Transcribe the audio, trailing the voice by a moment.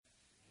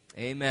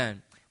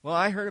Amen. Well,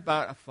 I heard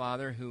about a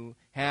father who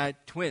had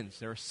twins.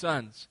 They were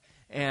sons.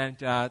 And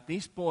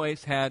these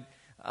boys had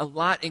a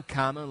lot in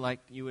common, like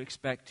you would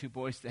expect two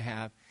boys to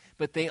have.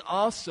 But they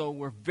also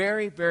were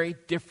very, very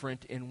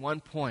different in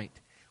one point.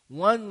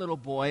 One little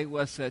boy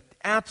was an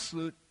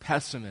absolute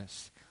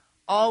pessimist,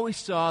 always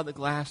saw the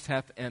glass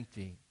half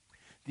empty.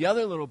 The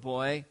other little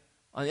boy,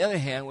 on the other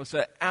hand, was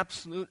an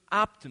absolute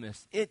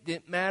optimist. It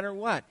didn't matter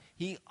what.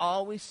 He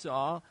always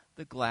saw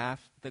the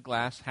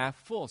glass half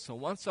full. So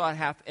one saw it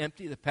half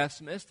empty, the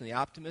pessimist, and the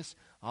optimist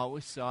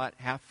always saw it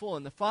half full.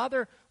 And the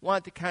father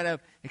wanted to kind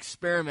of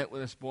experiment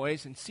with his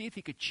boys and see if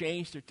he could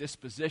change their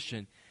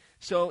disposition.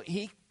 So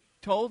he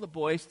told the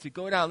boys to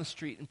go down the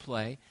street and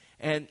play,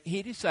 and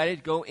he decided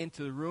to go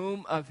into the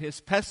room of his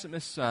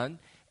pessimist son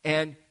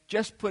and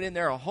just put in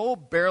there a whole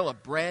barrel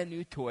of brand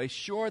new toys,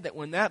 sure that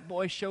when that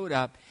boy showed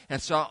up and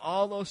saw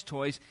all those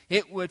toys,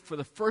 it would, for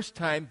the first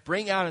time,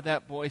 bring out of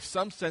that boy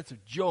some sense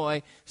of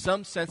joy,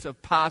 some sense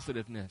of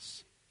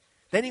positiveness.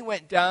 Then he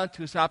went down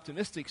to his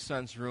optimistic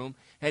son's room,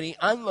 and he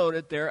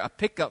unloaded there a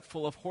pickup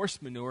full of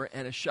horse manure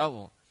and a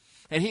shovel.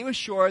 And he was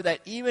sure that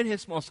even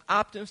his most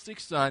optimistic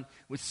son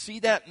would see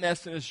that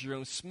mess in his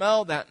room,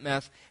 smell that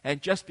mess,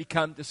 and just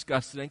become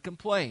disgusted and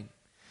complain.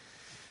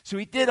 So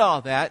he did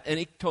all that, and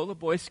he told the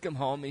boys to come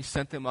home, and he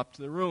sent them up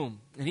to the room.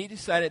 And he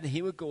decided that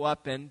he would go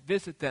up and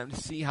visit them to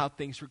see how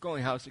things were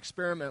going, how his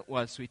experiment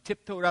was. So he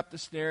tiptoed up the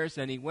stairs,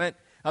 and he went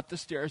up the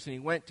stairs, and he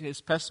went to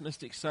his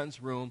pessimistic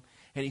son's room,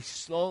 and he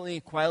slowly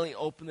and quietly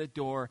opened the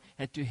door,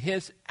 and to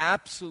his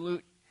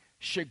absolute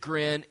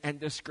chagrin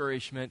and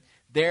discouragement,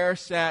 there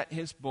sat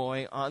his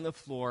boy on the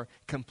floor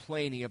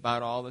complaining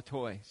about all the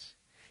toys.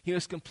 He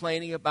was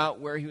complaining about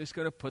where he was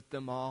going to put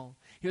them all.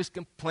 He was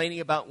complaining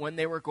about when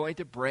they were going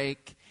to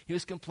break. He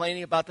was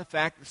complaining about the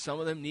fact that some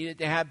of them needed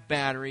to have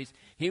batteries.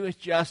 He was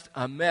just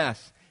a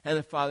mess. And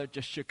the father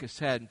just shook his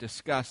head in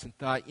disgust and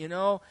thought,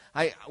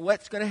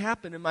 what's going to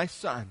happen to my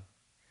son?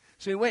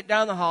 So he went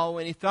down the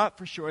hallway, and he thought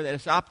for sure that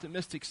his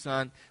optimistic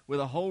son, with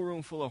a whole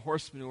room full of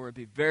horse manure, would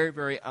be very,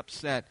 very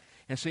upset.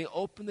 And so he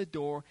opened the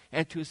door,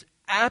 and to his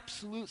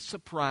absolute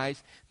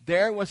surprise,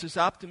 there was his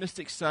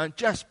optimistic son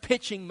just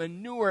pitching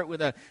manure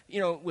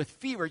with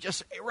fever,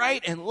 just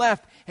right and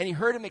left. And he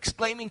heard him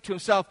exclaiming to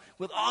himself,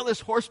 with all this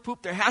horse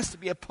poop, there has to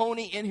be a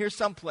pony in here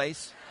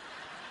someplace.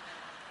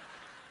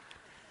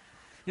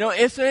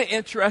 Isn't it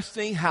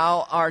interesting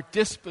how our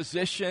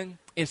disposition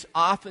is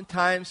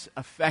oftentimes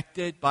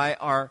affected by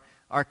our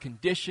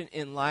condition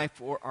in life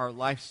or our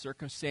life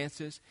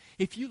circumstances?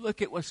 If you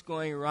look at what's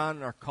going around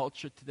in our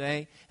culture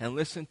today and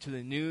listen to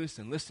the news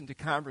and listen to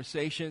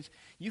conversations,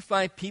 you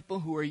find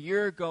people who a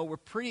year ago were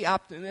pretty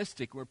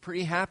optimistic, were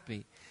pretty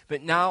happy,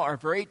 but now are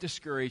very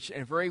discouraged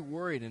and very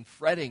worried and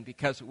fretting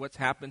because of what's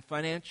happened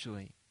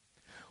financially.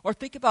 Or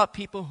think about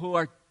people who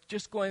are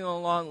just going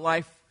along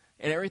life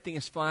and everything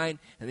is fine,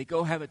 and they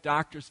go have a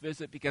doctor's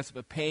visit because of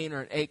a pain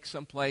or an ache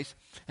someplace,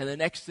 and the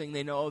next thing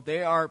they know,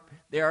 they are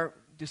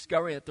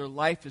discovering that their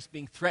life is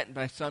being threatened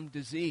by some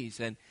disease,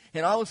 and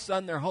all of a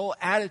sudden their whole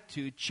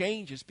attitude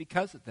changes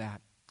because of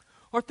that.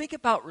 Or think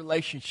about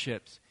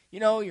relationships.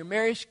 Your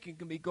marriage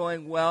can be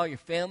going well, your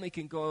family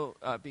can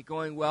be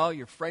going well,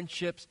 your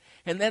friendships,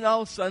 and then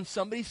all of a sudden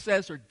somebody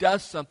says or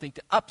does something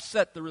to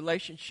upset the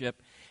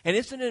relationship. And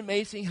isn't it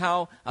amazing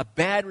how a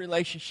bad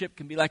relationship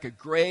can be like a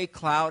gray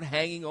cloud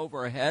hanging over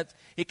our heads?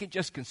 It can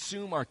just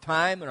consume our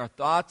time and our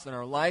thoughts and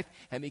our life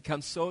and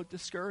become so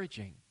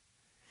discouraging.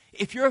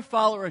 If you're a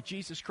follower of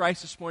Jesus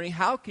Christ this morning,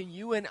 how can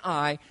you and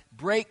I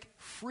break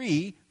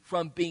free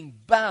from being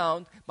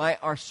bound by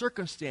our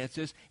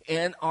circumstances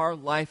and our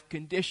life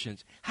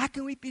conditions? How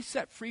can we be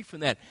set free from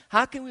that?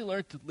 How can we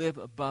learn to live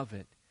above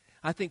it?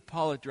 I think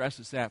Paul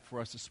addresses that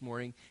for us this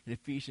morning in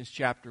Ephesians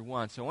chapter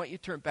 1. So I want you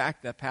to turn back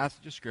to that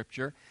passage of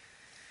Scripture,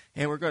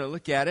 and we're going to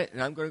look at it.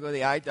 And I'm going to go to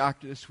the eye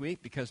doctor this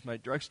week because my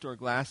drugstore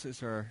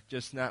glasses are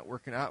just not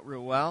working out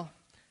real well.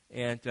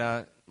 And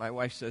my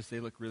wife says they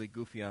look really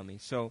goofy on me.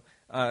 So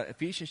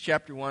Ephesians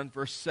chapter 1,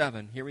 verse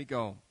 7, here we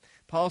go.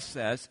 Paul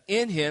says,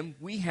 "In him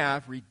we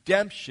have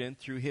redemption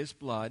through his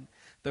blood,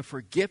 the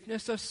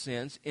forgiveness of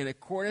sins in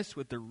accordance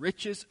with the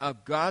riches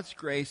of God's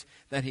grace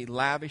that he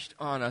lavished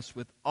on us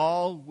with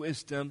all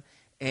wisdom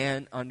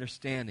and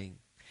understanding.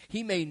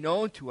 He made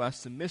known to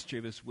us the mystery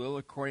of his will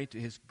according to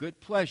his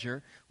good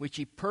pleasure, which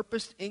he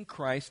purposed in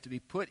Christ to be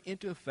put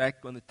into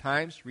effect when the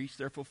times reach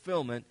their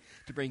fulfillment,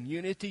 to bring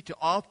unity to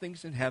all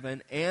things in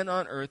heaven and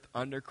on earth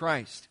under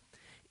Christ.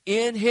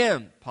 In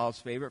him," Paul's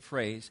favorite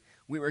phrase,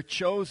 "we were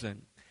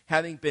chosen,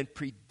 having been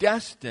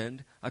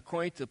predestined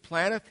according to the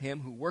plan of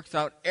him who works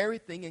out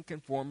everything in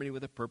conformity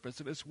with the purpose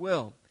of his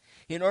will,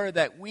 in order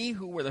that we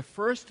who were the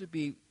first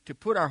to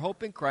put our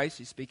hope in Christ,"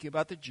 he's speaking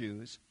about the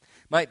Jews,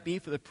 "might be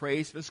for the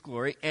praise of his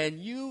glory. And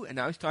you," and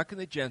now he's talking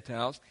to the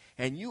Gentiles,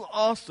 "and you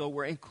also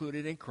were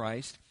included in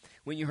Christ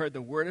when you heard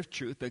the word of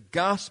truth, the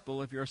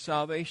gospel of your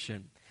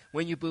salvation.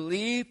 When you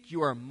believed,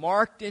 you are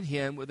marked in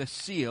him with a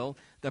seal,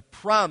 the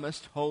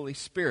promised Holy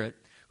Spirit,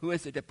 who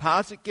is the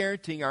deposit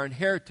guaranteeing our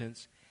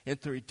inheritance and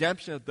to the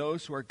redemption of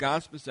those who are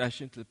God's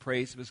possession to the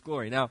praise of his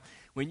glory. Now,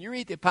 when you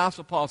read the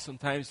Apostle Paul,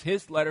 sometimes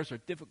his letters are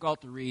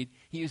difficult to read.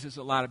 He uses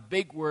a lot of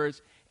big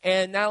words.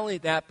 And not only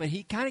that, but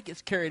he kind of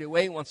gets carried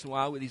away once in a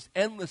while with these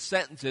endless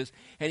sentences,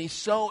 and he's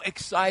so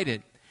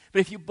excited. But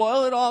if you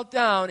boil it all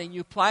down and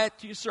you apply it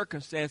to your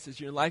circumstances,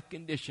 your life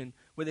condition,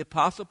 what the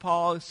Apostle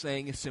Paul is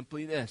saying is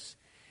simply this.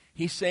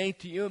 He's saying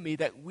to you and me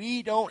that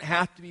we don't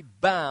have to be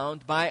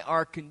bound by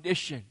our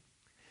condition.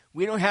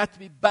 We don't have to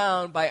be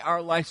bound by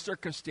our life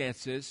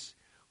circumstances.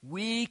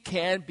 We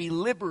can be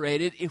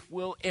liberated if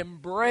we'll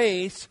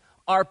embrace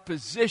our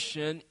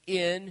position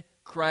in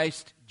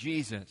Christ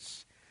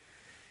Jesus.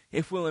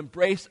 If we'll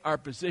embrace our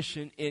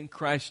position in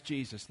Christ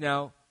Jesus.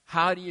 Now,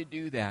 how do you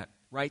do that?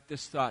 Write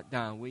this thought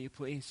down, will you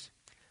please?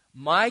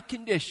 My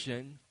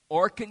condition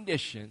or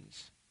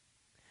conditions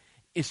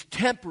is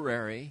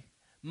temporary.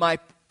 My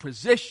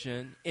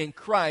position in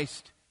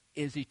Christ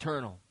is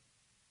eternal.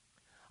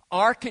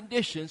 Our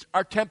conditions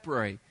are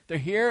temporary. They're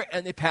here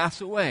and they pass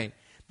away.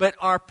 But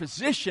our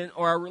position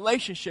or our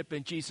relationship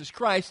in Jesus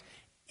Christ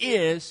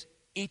is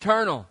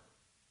eternal.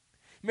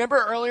 Remember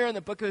earlier in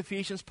the book of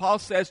Ephesians, Paul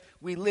says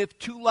we live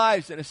two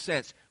lives in a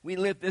sense. We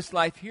live this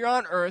life here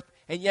on earth,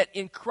 and yet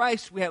in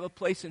Christ we have a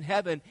place in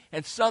heaven,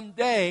 and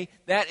someday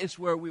that is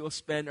where we will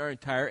spend our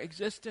entire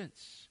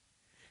existence.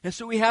 And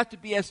so we have to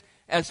be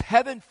as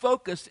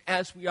heaven-focused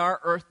as we are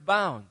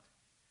earth-bound.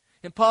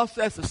 And Paul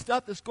says the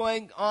stuff that's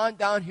going on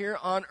down here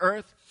on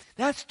earth,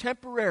 that's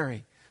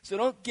temporary. So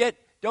don't get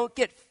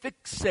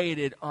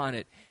fixated on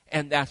it.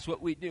 And that's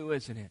what we do,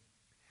 isn't it?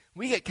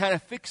 We get kind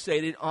of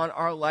fixated on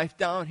our life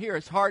down here.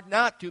 It's hard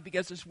not to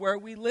because it's where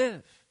we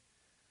live.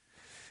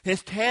 And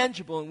it's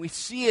tangible, and we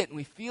see it, and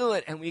we feel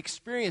it, and we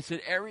experience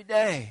it every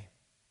day.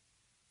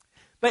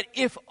 But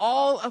if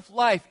all of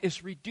life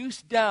is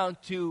reduced down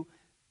to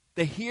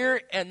the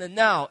here and the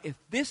now, if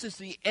this is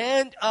the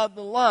end of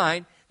the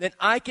line, then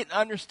I can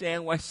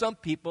understand why some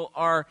people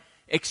are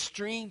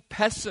extreme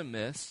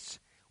pessimists,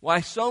 why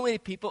so many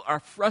people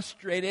are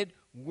frustrated,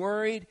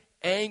 worried,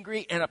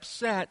 angry, and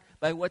upset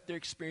by what they're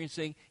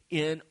experiencing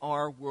in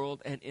our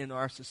world and in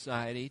our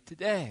society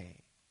today.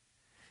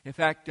 In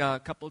fact,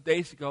 a couple of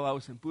days ago, I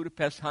was in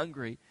Budapest,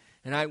 Hungary,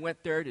 and I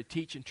went there to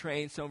teach and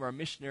train some of our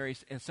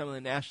missionaries and some of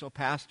the national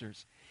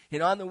pastors.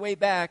 And on the way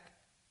back,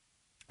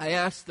 I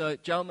asked the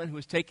gentleman who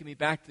was taking me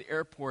back to the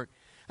airport,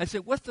 I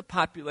said, what's the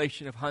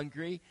population of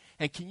Hungary?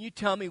 And can you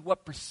tell me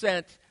what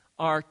 %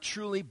 are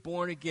truly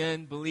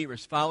born-again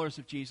believers, followers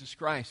of Jesus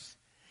Christ?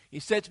 He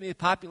said to me the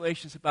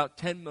population is about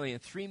 10 million.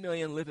 3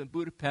 million live in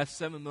Budapest,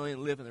 7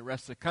 million live in the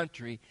rest of the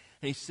country.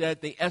 And he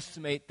said they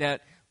estimate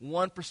that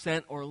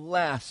 1% or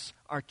less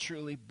are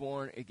truly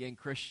born-again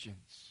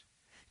Christians.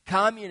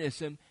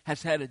 Communism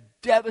has had a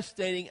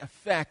devastating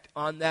effect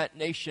on that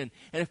nation,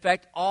 and in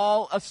fact,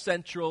 all of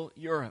Central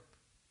Europe.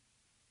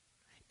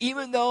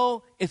 Even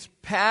though it's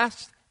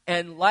past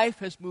and life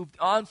has moved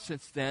on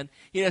since then,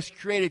 it has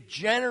created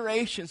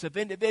generations of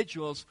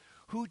individuals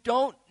who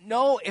don't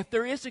know if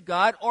there is a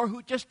God or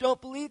who just don't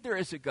believe there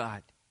is a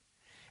God.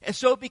 And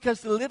so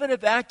because they live in a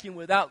vacuum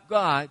without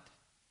God,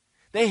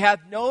 they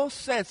have no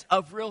sense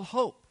of real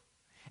hope.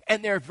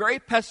 And they're very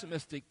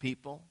pessimistic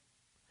people.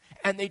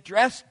 And they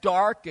dress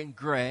dark and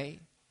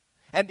gray.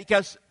 And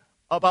because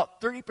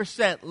about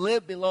 30%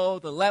 live below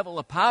the level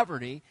of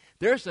poverty,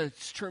 there's a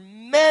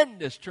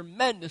tremendous,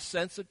 tremendous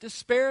sense of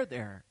despair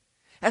there.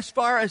 As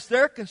far as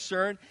they're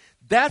concerned,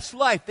 that's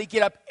life. They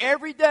get up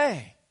every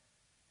day,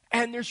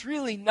 and there's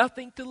really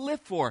nothing to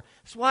live for.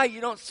 That's why you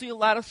don't see a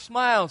lot of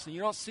smiles, and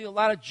you don't see a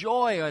lot of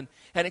joy and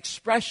an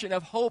expression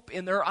of hope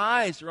in their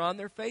eyes or on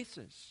their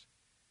faces.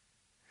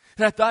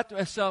 And I thought to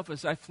myself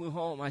as I flew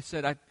home, I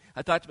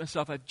thought to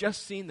myself, I've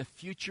just seen the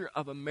future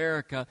of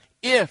America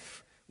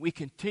if we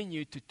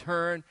continue to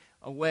turn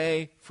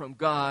away from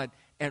God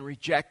and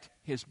reject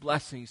His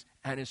blessings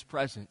and His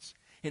presence.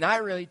 And I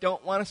really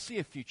don't want to see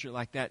a future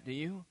like that, do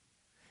you?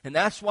 And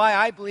that's why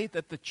I believe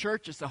that the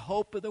church is the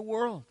hope of the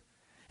world.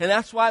 And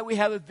that's why we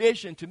have a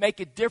vision to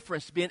make a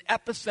difference, to be an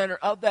epicenter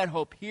of that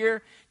hope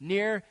here,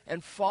 near,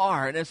 and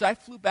far. And as I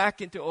flew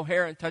back into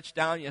O'Hare and touched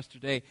down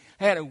yesterday,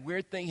 I had a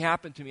weird thing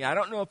happen to me. I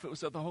don't know if it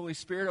was of the Holy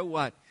Spirit or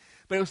what,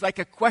 but it was like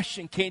a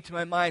question came to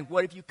my mind,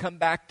 what have you come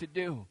back to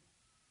do?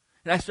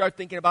 And I started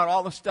thinking about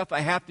all the stuff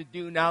I have to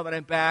do now that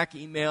I'm back,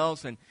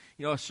 emails and,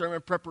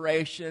 sermon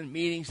preparation,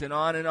 meetings, and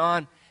on and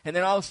on. And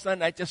then all of a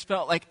sudden I just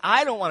felt like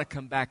I don't want to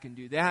come back and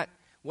do that.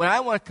 What I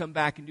want to come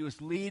back and do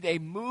is lead a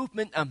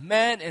movement of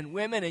men and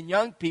women and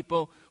young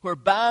people who are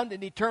bound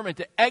and determined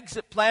to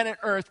exit planet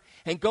Earth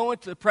and go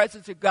into the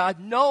presence of God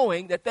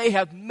knowing that they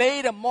have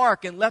made a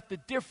mark and left a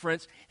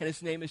difference, and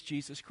His name is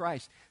Jesus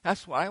Christ.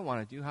 That's what I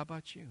want to do. How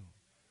about you?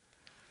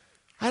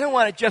 I don't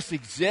want to just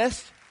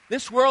exist.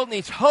 This world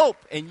needs hope,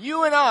 and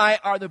you and I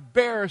are the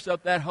bearers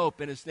of that hope,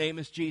 and His name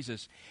is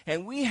Jesus.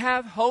 And we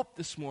have hope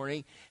this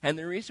morning, and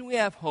the reason we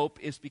have hope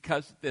is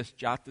because of this.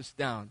 Jot this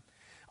down.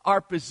 Our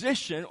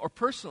position, or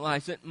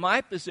personalize it,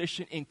 my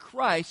position in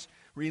Christ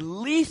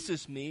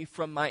releases me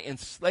from my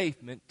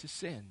enslavement to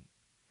sin.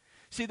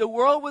 See, the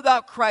world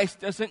without Christ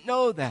doesn't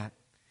know that.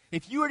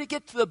 If you were to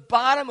get to the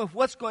bottom of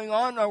what's going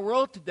on in our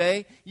world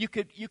today, you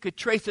could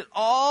trace it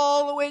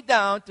all the way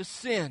down to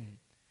sin,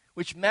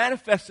 which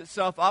manifests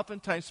itself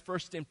oftentimes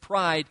first in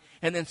pride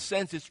and then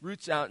sends its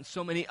roots out in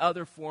so many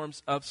other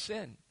forms of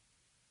sin.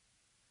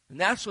 And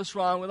that's what's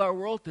wrong with our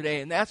world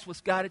today, and that's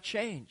what's got to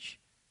change.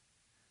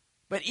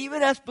 But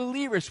even as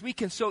believers, we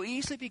can so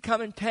easily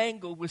become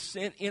entangled with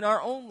sin in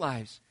our own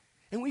lives.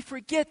 And we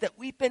forget that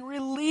we've been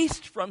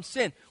released from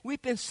sin.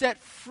 We've been set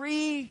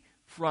free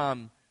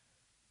from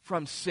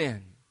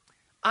sin.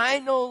 I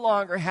no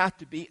longer have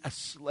to be a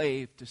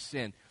slave to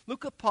sin.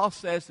 Look what Paul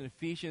says in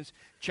Ephesians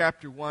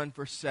chapter 1,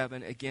 verse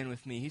 7, again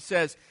with me. He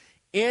says,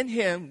 in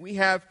him we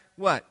have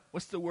what?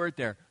 What's the word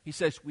there? He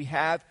says, we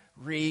have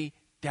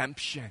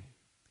redemption.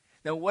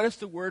 Now, what does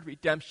the word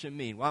redemption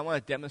mean? Well, I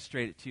want to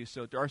demonstrate it to you.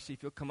 So, Darcy,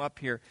 if you'll come up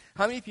here.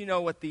 How many of you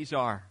know what these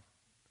are?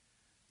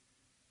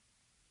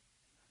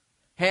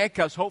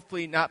 Handcuffs,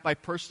 hopefully not by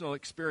personal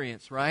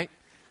experience, right?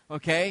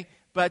 Okay?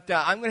 But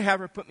I'm going to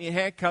have her put me in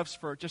handcuffs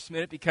for just a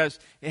minute because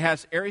it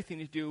has everything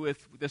to do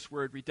with this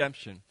word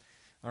redemption.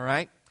 All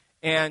right?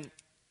 And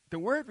the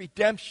word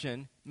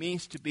redemption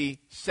means to be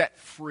set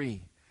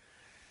free.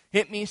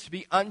 It means to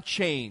be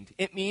unchained.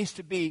 It means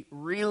to be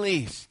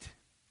released.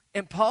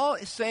 And Paul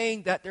is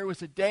saying that there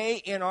was a day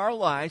in our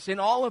lives, in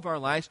all of our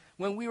lives,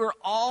 when we were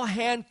all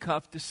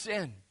handcuffed to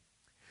sin.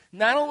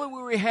 Not only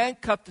were we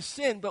handcuffed to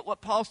sin, but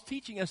what Paul's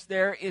teaching us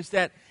there is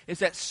that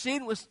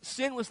sin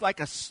was like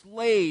a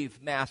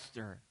slave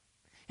master,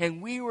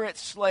 and we were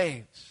its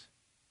slaves.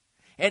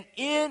 And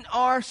in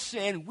our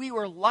sin, we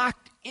were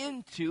locked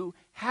into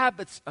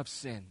habits of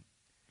sin.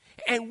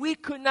 And we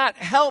could not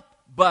help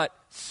but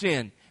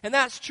sin. And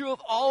that's true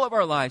of all of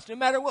our lives. No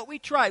matter what we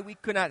tried, we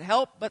could not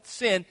help but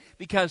sin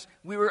because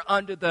we were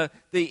under the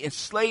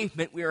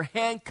enslavement. We were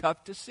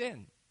handcuffed to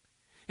sin.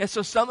 And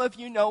so some of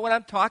you know what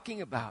I'm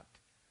talking about.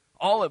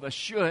 All of us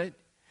should.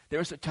 There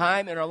was a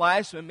time in our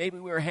lives when maybe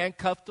we were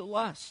handcuffed to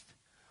lust,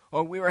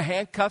 or we were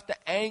handcuffed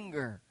to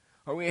anger,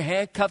 or we were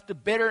handcuffed to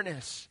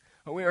bitterness,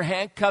 or we were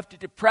handcuffed to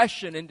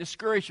depression and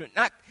discouragement.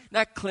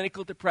 Not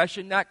clinical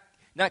depression, not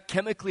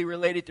chemically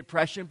related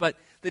depression, but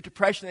the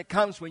depression that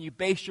comes when you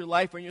base your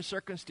life on your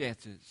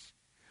circumstances.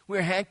 We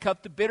were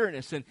handcuffed to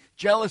bitterness and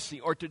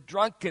jealousy, or to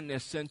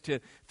drunkenness and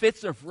to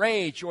fits of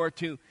rage, or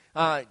to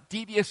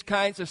devious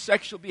kinds of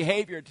sexual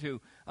behavior,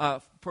 to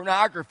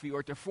pornography,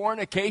 or to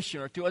fornication,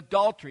 or to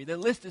adultery. The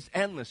list is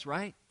endless,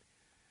 right?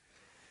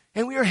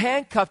 And we were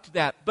handcuffed to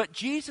that. But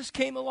Jesus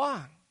came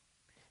along.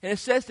 And it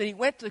says that he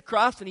went to the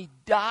cross and he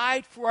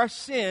died for our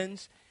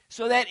sins,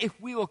 so that if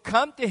we will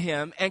come to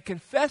him and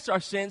confess our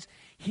sins,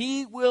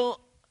 he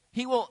will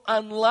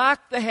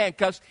unlock the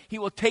handcuffs. He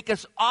will take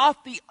us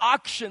off the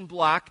auction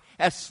block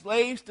as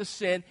slaves to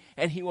sin,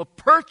 and he will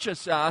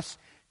purchase us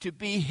to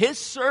be his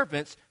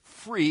servants,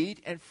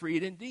 freed and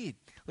freed indeed.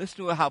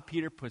 Listen to how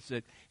Peter puts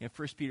it in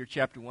 1 Peter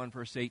chapter 1,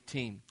 verse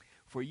 18.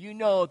 For you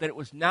know that it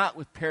was not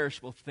with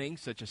perishable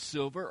things such as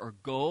silver or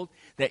gold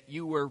that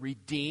you were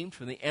redeemed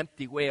from the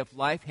empty way of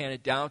life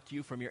handed down to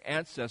you from your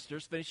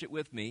ancestors. Finish it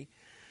with me.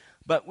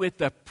 But with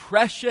the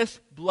precious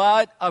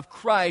blood of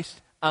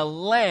Christ, a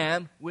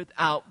lamb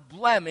without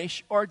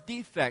blemish or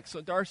defect.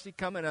 So Darcy,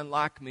 come and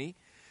unlock me,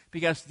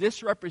 because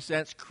this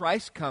represents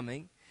Christ's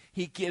coming.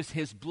 He gives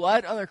his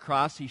blood on the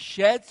cross. He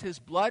sheds his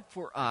blood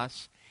for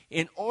us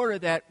in order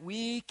that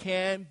we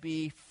can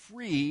be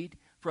freed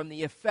from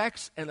the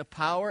effects and the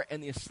power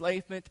and the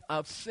enslavement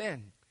of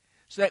sin,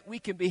 so that we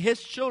can be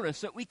his children,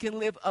 so that we can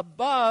live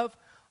above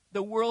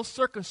the world's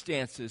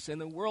circumstances and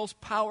the world's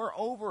power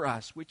over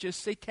us, which is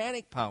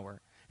satanic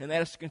power, and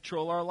that is to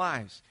control our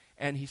lives.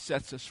 And he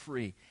sets us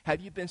free. Have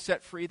you been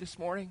set free this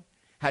morning?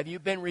 Have you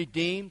been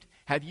redeemed?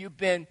 Have you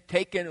been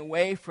taken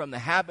away from the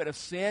habit of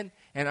sin?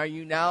 And are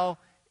you now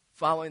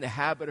following the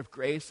habit of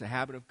grace, the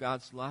habit of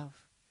God's love?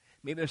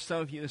 Maybe there's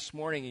some of you this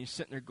morning and you're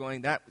sitting there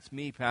going, that was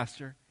me,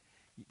 Pastor.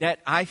 That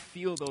I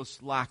feel those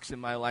locks in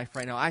my life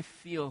right now. I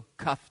feel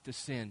cuffed to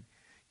sin.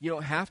 You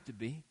don't have to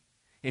be.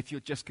 If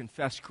you'll just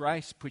confess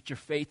Christ, put your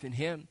faith in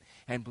him,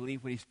 and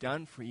believe what he's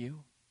done for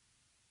you.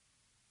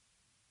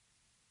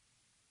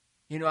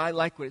 You know, I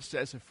like what it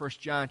says in 1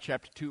 John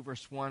chapter 2,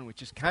 verse 1,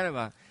 which is kind of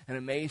an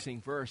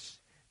amazing verse.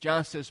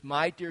 John says,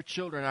 my dear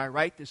children, I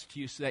write this to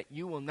you so that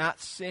you will not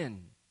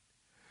sin.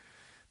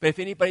 But if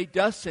anybody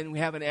does sin, we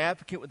have an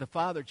advocate with the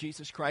Father,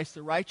 Jesus Christ,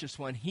 the righteous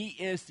one. He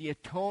is the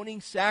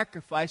atoning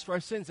sacrifice for our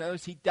sins. In other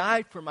words, he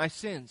died for my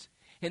sins.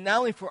 And not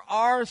only for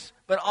ours,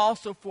 but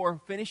also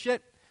for, finish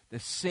it, the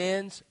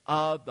sins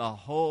of the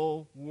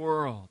whole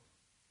world.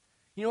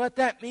 You know what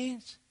that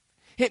means?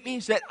 It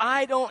means that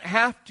I don't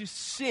have to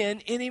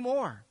sin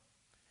anymore.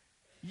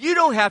 You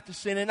don't have to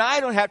sin, and I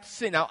don't have to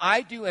sin. Now,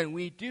 I do and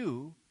we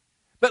do,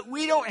 but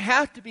we don't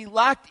have to be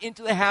locked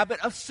into the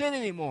habit of sin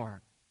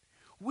anymore.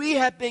 We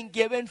have been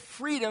given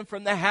freedom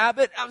from the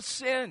habit of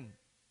sin.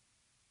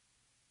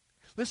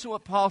 Listen to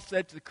what Paul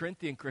said to the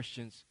Corinthian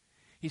Christians.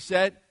 He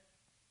said,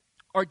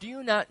 or do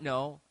you not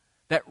know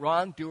that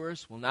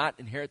wrongdoers will not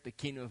inherit the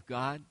kingdom of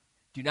God?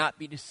 Do not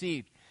be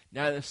deceived.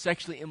 neither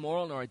sexually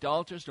immoral, nor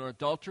idolaters,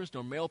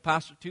 nor male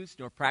prostitutes,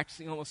 nor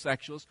practicing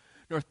homosexuals,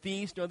 nor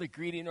thieves, nor the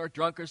greedy, nor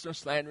drunkards, nor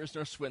slanderers,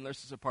 nor swindlers,"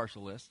 this is a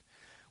partial list,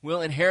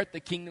 "will inherit the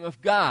kingdom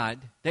of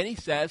God." Then he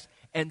says,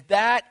 "And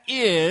that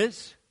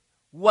is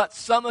what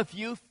some of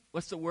you,"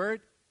 what's the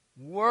word?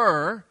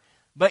 "Were.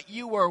 But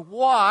you were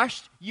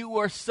washed, you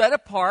were set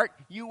apart,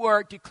 you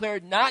were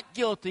declared not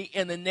guilty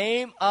in the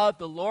name of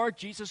the Lord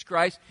Jesus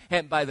Christ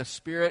and by the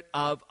Spirit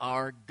of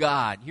our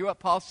God." Hear what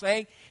Paul's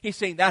saying? He's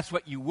saying that's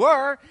what you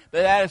were,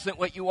 but that isn't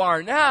what you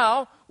are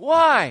now.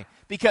 Why?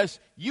 Because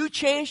you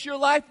changed your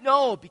life?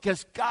 No,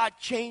 because God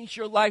changed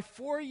your life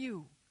for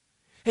you.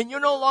 And you're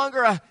no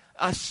longer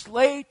a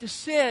slave to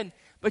sin,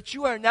 but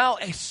you are now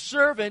a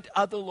servant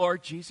of the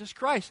Lord Jesus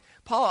Christ.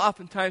 Paul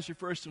oftentimes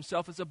refers to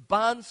himself as a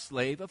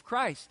bondslave of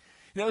Christ.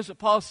 Notice what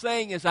Paul's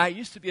saying is, I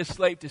used to be a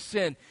slave to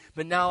sin,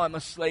 but now I'm a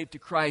slave to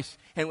Christ.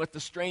 And what the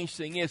strange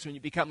thing is, when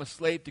you become a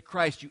slave to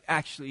Christ, you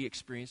actually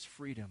experience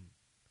freedom.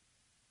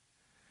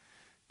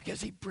 Because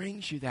he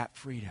brings you that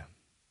freedom.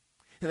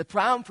 And the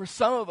problem for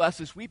some of us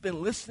is we've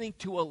been listening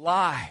to a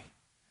lie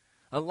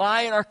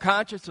in our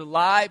conscience, a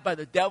lie by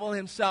the devil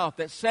himself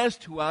that says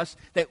to us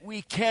that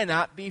we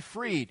cannot be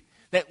freed.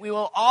 That we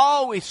will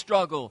always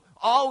struggle,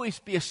 always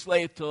be a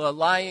slave to a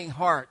lying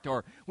heart,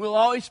 or we'll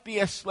always be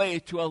a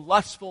slave to a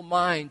lustful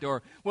mind,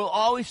 or we'll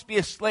always be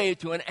a slave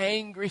to an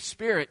angry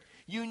spirit.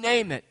 You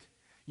name it.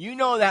 You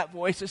know that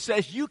voice that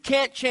says you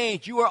can't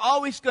change. You are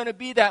always going to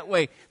be that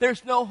way.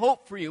 There's no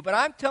hope for you. But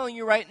I'm telling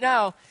you right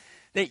now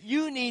that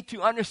you need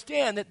to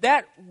understand that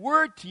that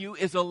word to you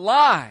is a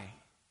lie.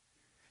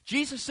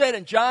 Jesus said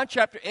in John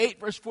chapter 8,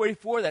 verse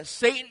 44, that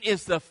Satan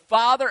is the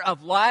father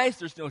of lies.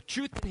 There's no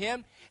truth in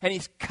him. And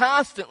he's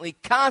constantly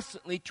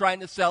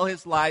trying to sell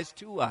his lies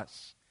to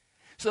us.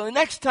 So the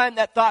next time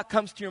that thought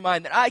comes to your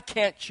mind that I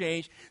can't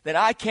change, that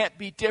I can't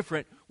be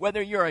different,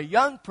 whether you're a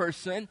young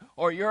person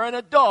or you're an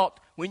adult,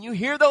 when you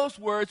hear those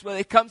words, whether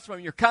it comes from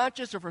your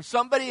conscience or from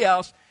somebody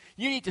else,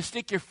 you need to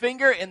stick your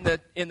finger in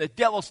the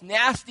devil's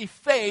nasty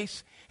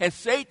face and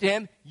say to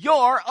him,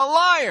 "You're a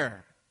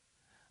liar.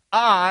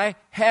 I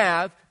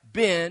have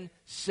been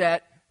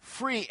set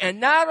free." And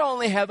not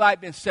only have I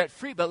been set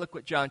free, but look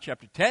what John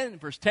chapter 10,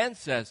 verse 10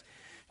 says.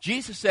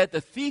 Jesus said,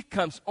 "The thief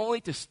comes only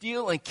to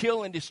steal and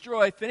kill and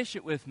destroy." Finish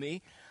it with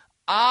me.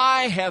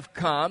 "I have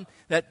come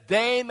that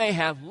they may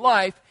have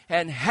life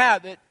and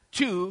have it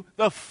to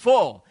the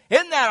full."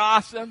 Isn't that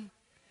awesome?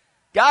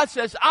 God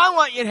says, I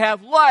want you to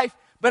have life,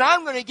 but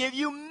I'm going to give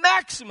you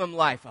maximum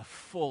life, a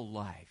full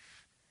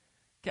life.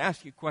 Can I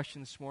ask you a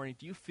question this morning?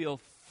 Do you feel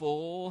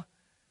full,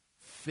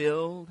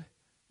 filled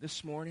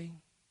this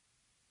morning?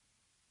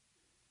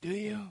 Do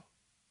you?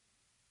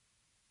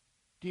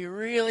 Do you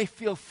really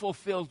feel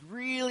fulfilled?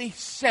 Really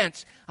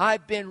sense,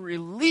 I've been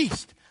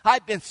released.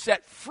 I've been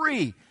set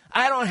free.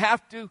 I don't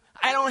have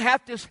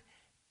to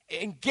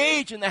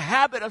engage in the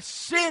habit of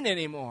sin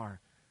anymore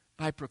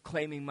by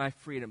proclaiming my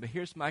freedom. But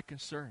here's my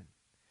concern.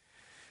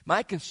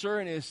 My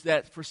concern is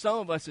that for some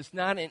of us, it's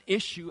not an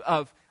issue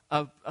of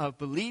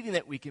believing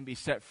that we can be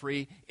set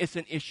free. It's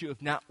an issue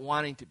of not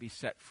wanting to be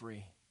set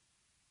free.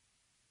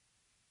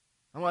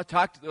 I want to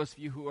talk to those of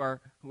you who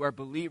are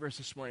believers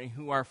this morning,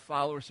 who are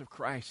followers of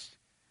Christ.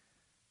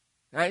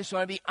 And I just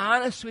want to be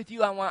honest with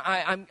you.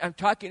 I'm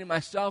talking to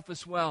myself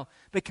as well.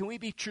 But can we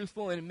be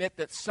truthful and admit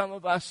that some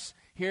of us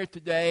here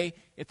today,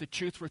 if the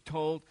truth were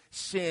told,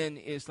 sin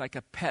is like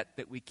a pet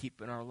that we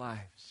keep in our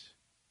lives?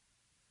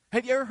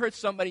 Have you ever heard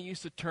somebody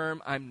use the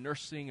term, "I'm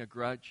nursing a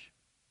grudge"?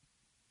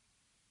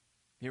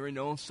 You ever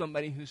known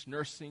somebody who's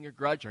nursing a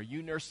grudge? Are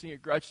you nursing a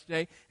grudge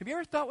today? Have you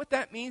ever thought what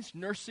that means,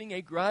 nursing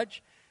a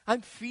grudge?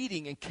 I'm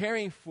feeding and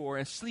caring for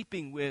and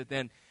sleeping with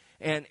and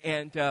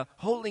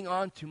holding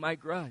on to my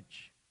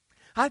grudge.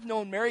 I've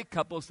known married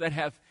couples that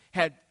have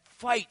had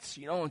fights,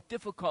 and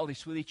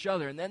difficulties with each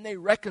other, and then they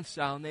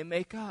reconcile and they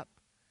make up.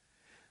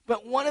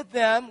 But one of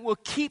them will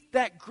keep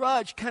that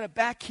grudge kind of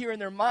back here in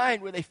their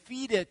mind where they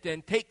feed it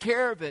and take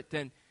care of it.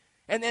 And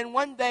then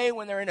one day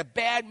when they're in a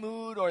bad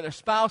mood or their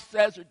spouse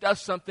says or does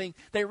something,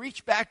 they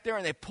reach back there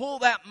and they pull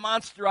that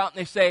monster out and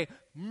they say,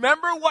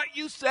 "Remember what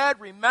you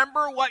said?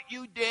 Remember what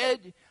you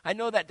did?" I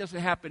know that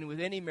doesn't happen with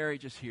any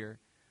marriages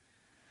here.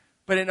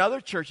 But in other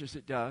churches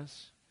it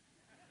does.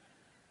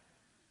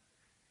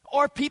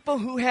 Or people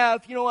who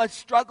have, a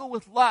struggle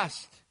with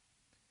lust.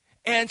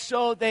 And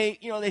so they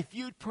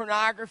viewed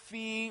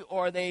pornography,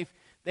 or they've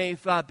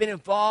been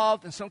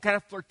involved in some kind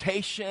of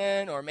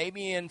flirtation, or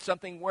maybe in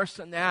something worse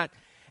than that.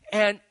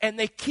 And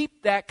they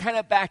keep that kind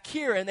of back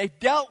here, and they've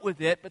dealt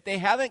with it, but they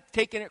haven't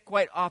taken it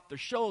quite off their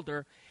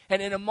shoulder. And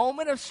in a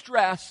moment of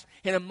stress,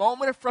 in a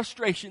moment of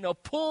frustration, they'll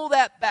pull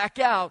that back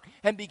out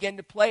and begin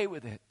to play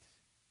with it.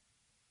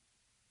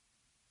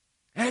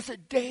 And it's a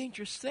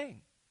dangerous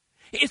thing.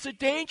 It's a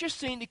dangerous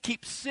thing to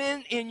keep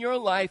sin in your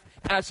life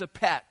as a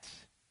pet,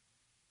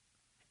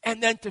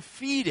 and then to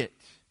feed it,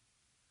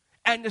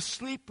 and to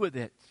sleep with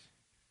it,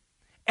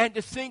 and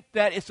to think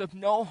that it's of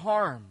no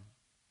harm.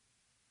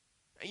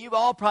 You've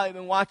all probably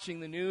been watching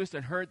the news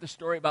and heard the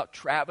story about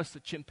Travis the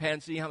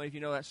chimpanzee. How many of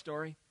you know that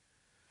story?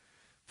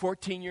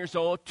 14 years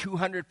old,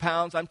 200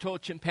 pounds. I'm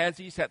told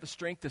chimpanzees have the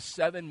strength of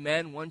 7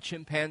 men, 1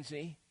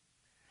 chimpanzee.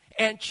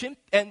 And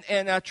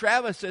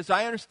Travis, as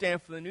I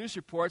understand from the news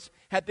reports,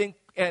 had been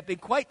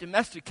quite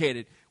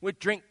domesticated. Would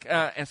drink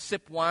and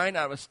sip wine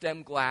out of a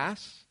stem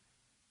glass.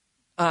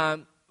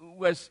 And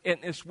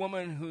this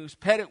woman whose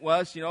pet it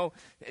was,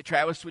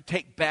 Travis would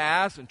take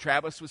baths, and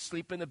Travis would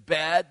sleep in the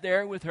bed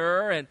there with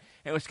her, and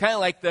it was kind of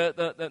like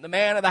the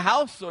man of the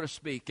house, so to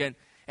speak.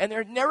 And there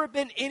had never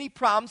been any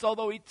problems,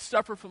 although he'd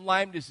suffer from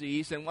Lyme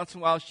disease, and once in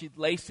a while she'd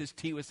lace his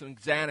tea with some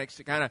Xanax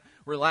to kind of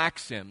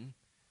relax him.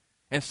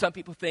 And some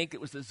people think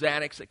it was the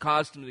Xanax that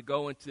caused him to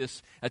go into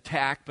this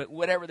attack, but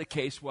whatever the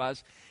case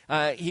was,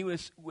 he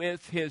was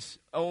with his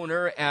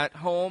owner at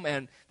home,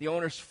 and the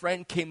owner's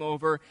friend came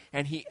over,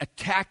 and he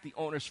attacked the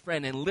owner's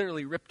friend and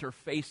literally ripped her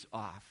face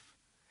off,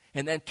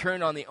 and then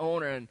turned on the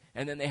owner,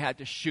 and then they had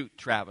to shoot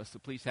Travis. The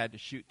police had to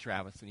shoot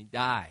Travis, and he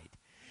died.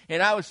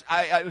 And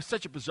it was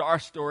such a bizarre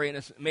story, and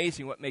it's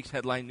amazing what makes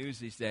headline news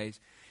these days.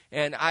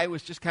 And I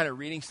was just kind of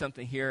reading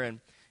something here, and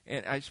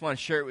I just want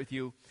to share it with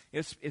you.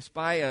 It's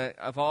by,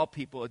 of all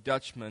people, a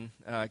Dutchman,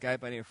 a guy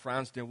by the name of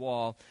Frans de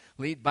Waal,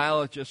 lead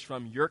biologist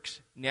from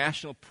Yerkes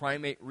National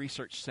Primate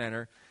Research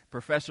Center,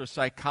 professor of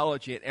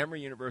psychology at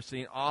Emory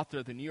University, and author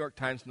of the New York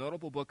Times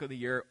notable book of the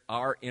year,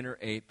 Our Inner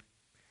Ape.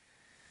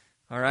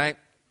 All right?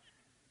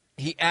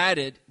 He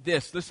added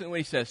this. Listen to what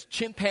he says.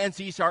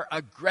 Chimpanzees are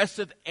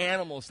aggressive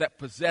animals that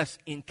possess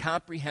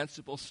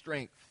incomprehensible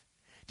strength.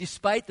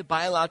 Despite the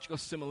biological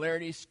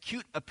similarities,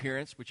 cute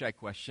appearance, which I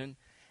question,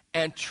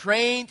 and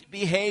trained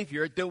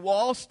behavior, de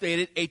Waal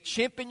stated, a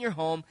chimp in your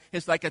home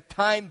is like a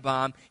time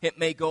bomb. It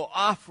may go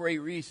off for a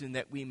reason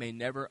that we may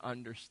never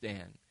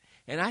understand.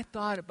 And I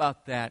thought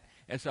about that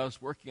as I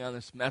was working on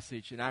this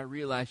message, and I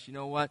realized, you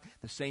know what?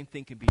 The same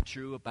thing can be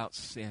true about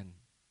sin.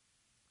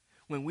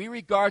 When we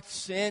regard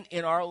sin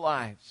in our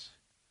lives,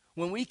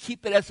 when we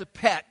keep it as a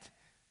pet,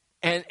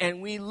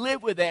 and we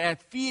live with it and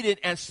feed it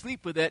and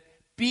sleep with it,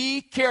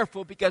 be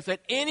careful, because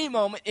at any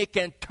moment it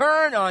can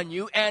turn on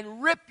you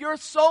and rip your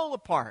soul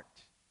apart.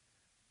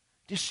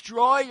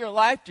 Destroy your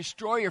life,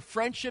 destroy your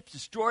friendships,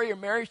 destroy your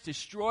marriage,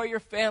 destroy your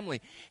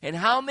family. And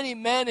how many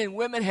men and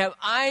women have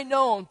I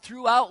known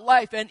throughout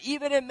life and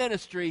even in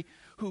ministry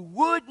who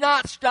would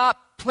not stop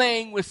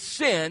playing with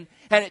sin,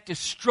 and it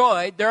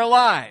destroyed their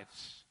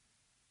lives?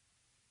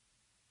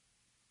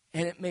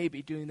 And it may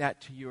be doing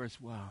that to you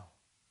as well.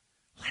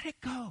 Let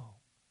it go.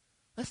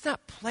 Let's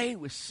not play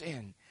with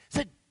sin. It's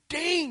a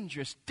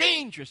dangerous,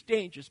 dangerous,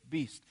 dangerous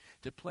beast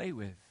to play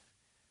with.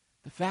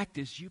 The fact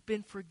is, you've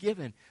been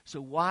forgiven.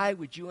 So why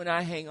would you and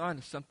I hang on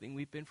to something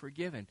we've been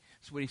forgiven?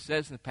 That's what he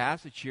says in the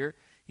passage here.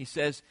 He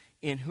says,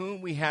 in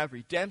whom we have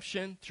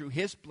redemption through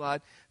his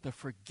blood, the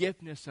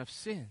forgiveness of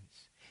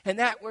sins. And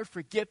that word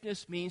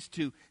forgiveness means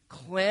to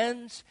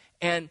cleanse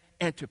and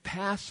to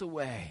pass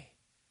away.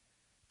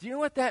 Do you know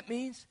what that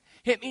means?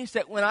 It means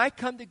that when I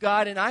come to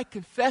God and I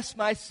confess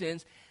my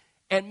sins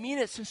and mean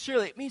it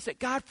sincerely, it means that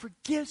God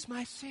forgives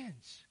my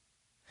sins.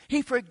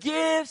 He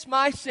forgives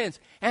my sins,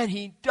 and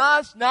he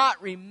does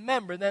not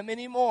remember them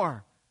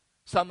anymore.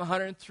 Psalm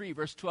 103,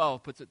 verse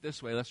 12 puts it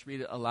this way. Let's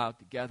read it aloud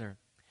together.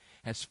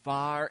 As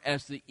far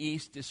as the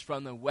east is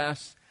from the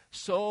west,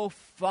 so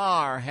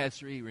far has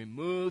he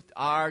removed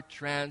our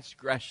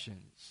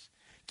transgressions.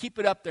 Keep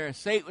it up there and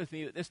say it with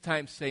me, but this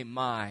time say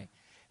my.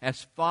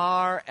 As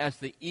far as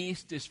the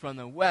east is from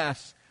the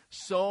west,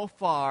 so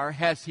far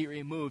has he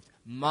removed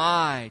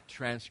my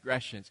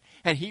transgressions.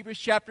 And Hebrews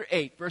chapter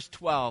 8, verse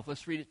 12.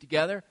 Let's read it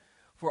together.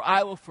 For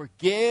I will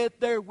forgive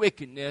their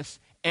wickedness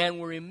and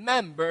will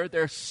remember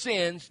their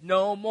sins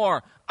no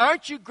more.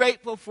 Aren't you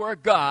grateful for a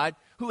God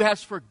who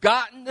has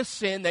forgotten the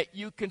sin that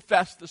you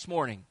confessed this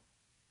morning?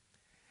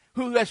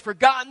 Who has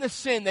forgotten the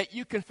sin that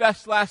you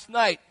confessed last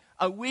night,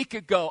 a week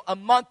ago, a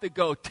month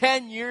ago,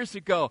 10 years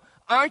ago?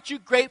 Aren't you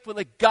grateful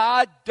that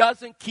God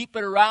doesn't keep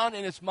it around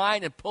in his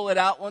mind and pull it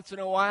out once in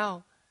a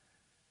while?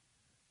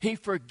 He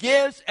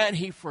forgives and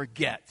he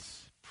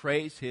forgets.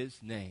 Praise his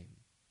name.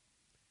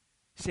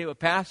 You say, well,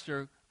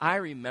 Pastor, I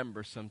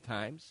remember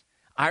sometimes.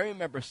 I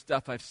remember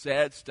stuff I've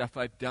said, stuff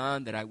I've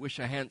done that I wish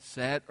I hadn't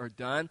said or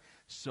done.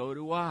 So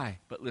do I.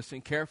 But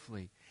listen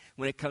carefully.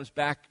 When it comes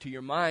back to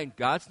your mind,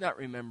 God's not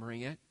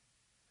remembering it.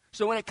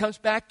 So when it comes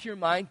back to your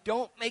mind,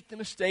 don't make the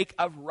mistake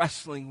of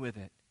wrestling with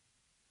it.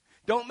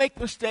 Don't make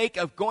the mistake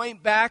of going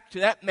back to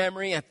that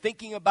memory and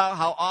thinking about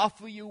how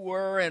awful you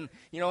were and,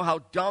 how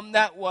dumb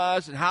that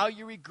was and how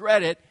you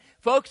regret it.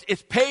 Folks,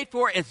 it's paid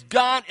for, it's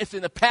done, it's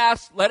in the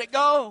past, let it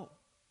go.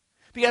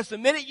 Because the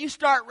minute you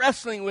start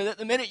wrestling with it,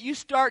 the minute you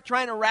start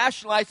trying to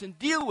rationalize and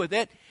deal with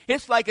it,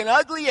 it's like an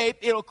ugly ape.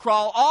 It'll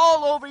crawl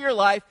all over your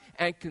life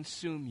and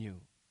consume you.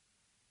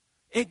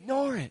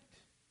 Ignore it.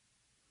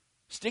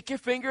 Stick your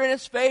finger in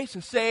its face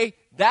and say,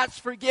 that's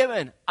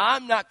forgiven.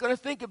 I'm not going to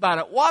think about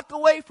it. Walk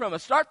away from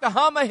it. Start to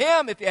hum a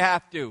hymn if you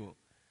have to.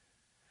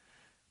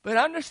 But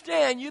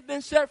understand, you've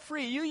been set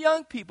free. You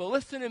young people,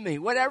 listen to me.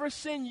 Whatever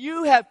sin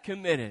you have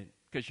committed,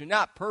 because you're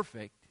not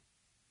perfect,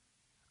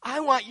 I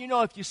want you to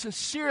know if you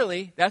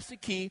sincerely, that's the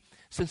key,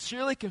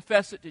 sincerely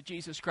confess it to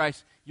Jesus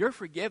Christ, you're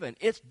forgiven.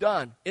 It's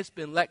done. It's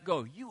been let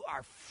go. You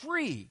are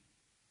free.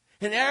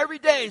 And every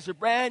day is a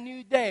brand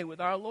new day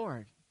with our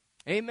Lord.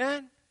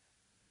 Amen?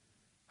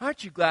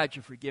 Aren't you glad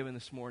you're forgiven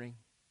this morning?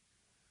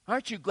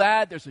 Aren't you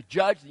glad there's a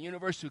judge in the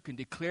universe who can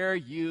declare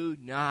you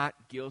not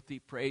guilty?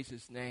 Praise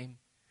his name.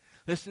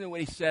 Listen to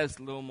what he says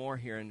a little more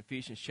here in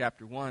Ephesians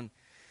chapter 1.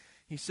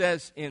 He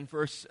says in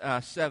verse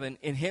 7,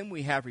 in him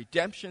we have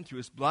redemption through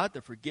his blood,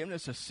 the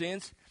forgiveness of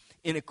sins,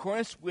 in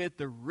accordance with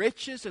the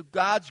riches of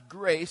God's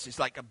grace. It's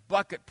like a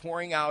bucket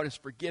pouring out his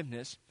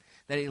forgiveness,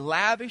 that he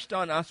lavished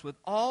on us with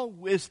all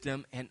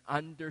wisdom and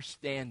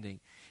understanding.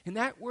 And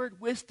that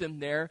word wisdom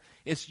there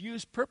is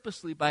used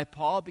purposely by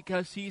Paul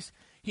because he's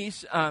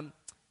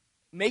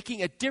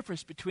making a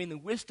difference between the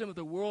wisdom of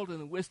the world and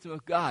the wisdom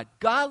of God.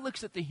 God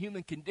looks at the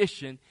human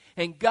condition,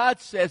 and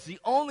God says the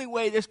only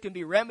way this can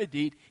be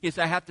remedied is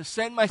I have to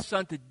send my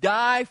son to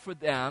die for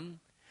them,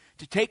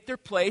 to take their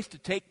place, to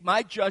take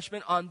my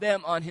judgment on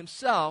them, on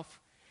himself,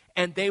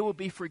 and they will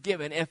be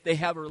forgiven. If they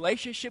have a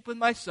relationship with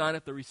my son,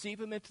 if they receive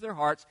him into their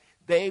hearts,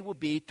 they will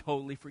be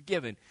totally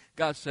forgiven.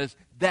 God says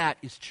that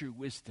is true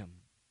wisdom.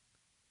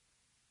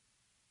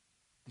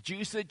 The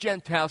Jews and the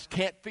Gentiles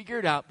can't figure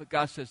it out, but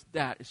God says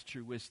that is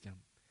true wisdom.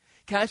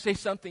 Can I say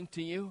something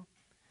to you?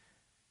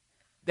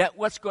 That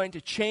what's going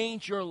to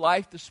change your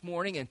life this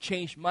morning and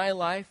change my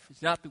life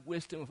is not the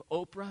wisdom of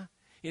Oprah.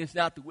 It is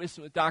not the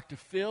wisdom of Dr.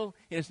 Phil.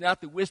 It is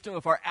not the wisdom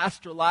of our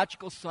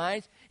astrological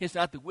science. It's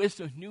not the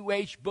wisdom of New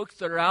Age books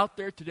that are out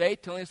there today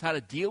telling us how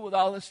to deal with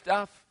all this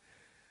stuff.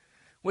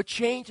 What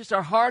changes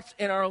our hearts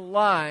and our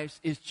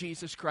lives is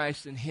Jesus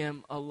Christ and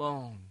him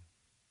alone.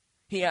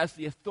 He has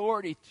the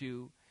authority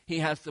to, he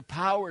has the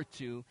power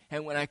to,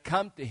 and when I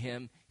come to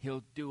him,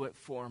 he'll do it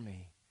for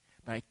me.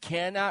 But I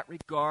cannot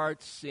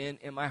regard sin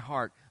in my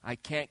heart. I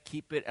can't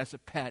keep it as a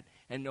pet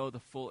and know the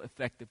full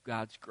effect of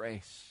God's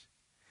grace.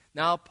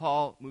 Now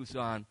Paul moves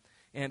on.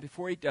 And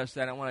before he does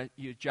that, I want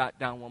you to jot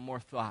down one more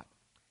thought.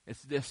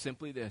 It's this,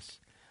 simply this.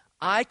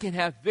 I can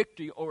have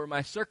victory over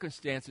my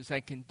circumstances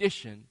and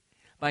condition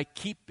by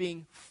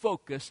keeping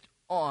focused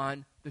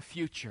on the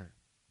future.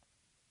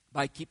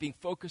 By keeping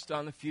focused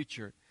on the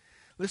future.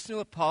 Listen to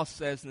what Paul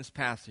says in this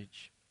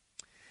passage.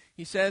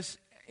 He says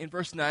in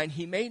verse 9,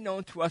 he made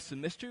known to us the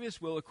mystery of his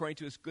will according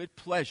to his good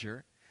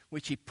pleasure,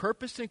 which he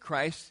purposed in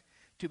Christ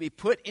to be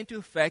put into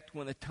effect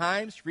when the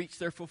times reach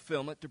their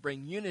fulfillment, to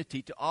bring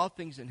unity to all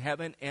things in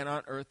heaven and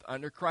on earth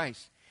under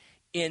Christ.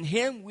 In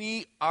him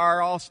we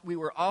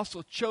were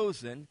also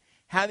chosen,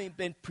 having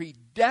been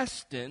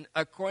predestined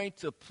according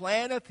to the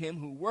plan of him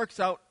who works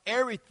out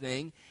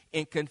everything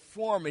in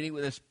conformity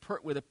with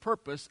the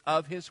purpose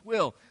of his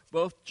will,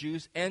 both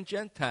Jews and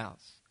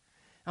Gentiles.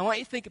 I want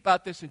you to think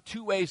about this in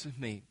two ways with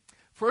me.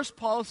 First,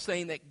 Paul is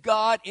saying that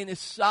God in his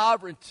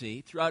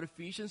sovereignty, throughout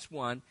Ephesians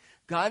 1,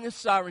 God in his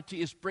sovereignty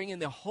is bringing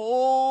the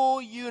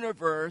whole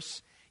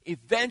universe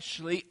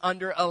eventually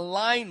under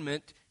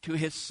alignment to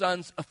his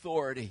Son's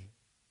authority.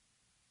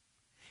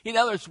 In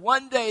other words,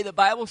 one day the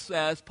Bible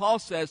says, Paul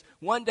says,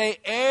 one day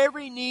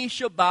every knee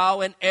shall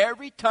bow and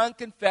every tongue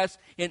confess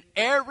in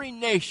every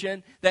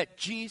nation that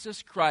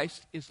Jesus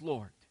Christ is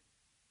Lord.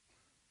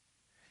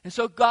 And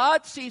so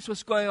God sees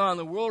what's going on in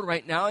the world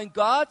right now, and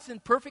God's in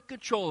perfect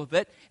control of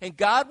it, and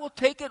God will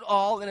take it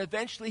all, and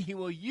eventually he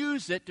will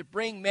use it to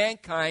bring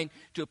mankind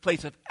to a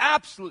place of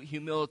absolute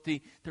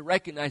humility to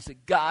recognize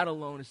that God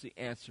alone is the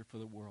answer for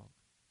the world.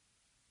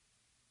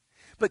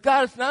 But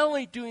God is not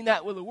only doing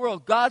that with the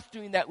world, God's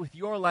doing that with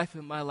your life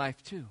and my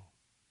life too.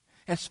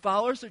 As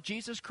followers of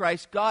Jesus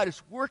Christ, God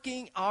is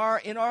working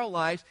in our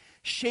lives,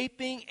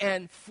 shaping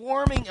and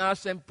forming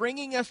us and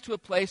bringing us to a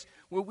place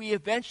where we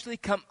eventually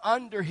come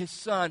under his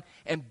Son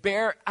and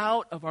bear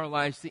out of our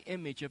lives the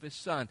image of his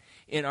Son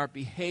in our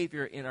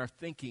behavior, in our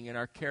thinking, in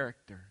our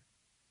character.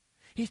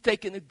 He's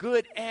taking the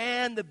good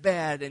and the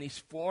bad and he's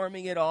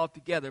forming it all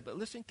together. But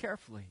listen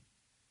carefully.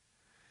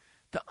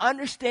 To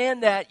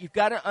understand that, you've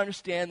got to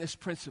understand this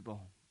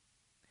principle.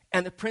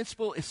 And the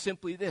principle is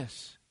simply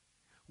this.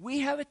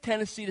 We have a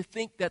tendency to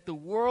think that the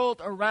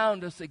world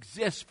around us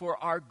exists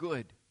for our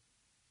good.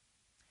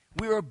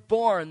 We were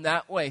born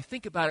that way.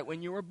 Think about it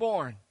when you were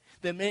born.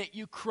 The minute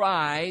you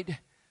cried,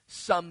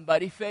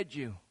 somebody fed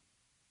you.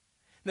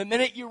 The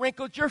minute you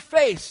wrinkled your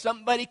face,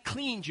 somebody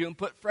cleaned you and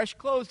put fresh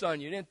clothes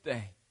on you, didn't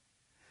they?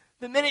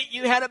 The minute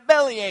you had a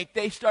bellyache,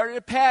 they started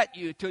to pat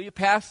you till you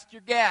passed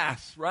your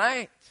gas,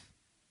 right?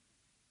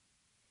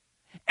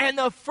 And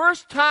the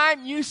first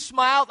time you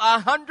smiled,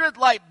 100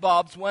 light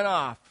bulbs went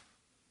off.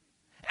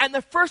 And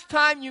the first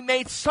time you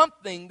made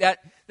something that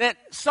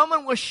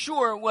someone was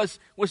sure was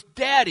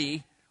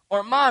daddy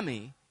or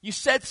mommy, you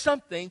said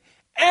something,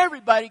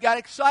 everybody got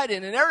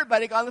excited and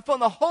everybody got on the phone.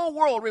 The whole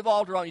world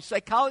revolved around you.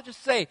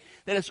 Psychologists say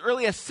that as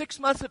early as 6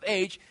 months of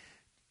age,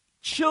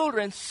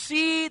 children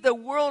see the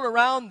world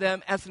around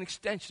them as an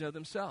extension of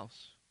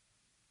themselves.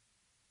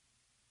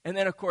 And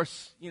then, of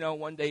course,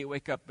 one day you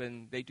wake up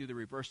and they do the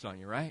reverse on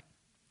you, right?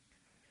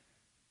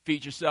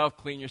 Feed yourself,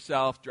 clean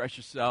yourself, dress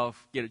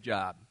yourself, get a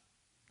job.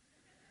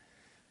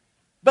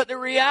 But the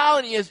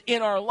reality is,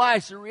 in our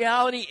lives, the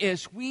reality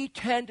is we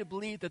tend to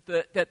believe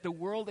that the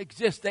world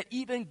exists, that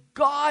even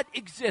God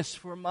exists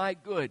for my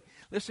good.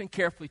 Listen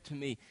carefully to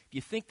me. If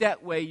you think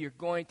that way, you're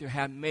going to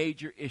have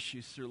major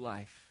issues through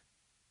life,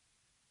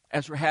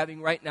 as we're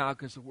having right now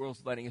because the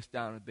world's letting us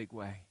down in a big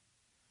way.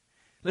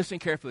 Listen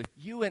carefully.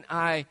 You and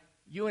I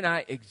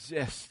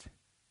exist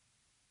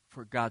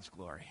for God's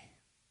glory.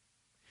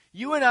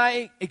 You and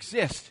I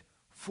exist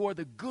for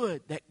the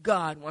good that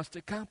God wants to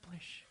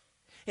accomplish.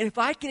 And if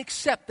I can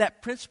accept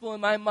that principle in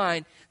my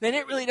mind, then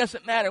it really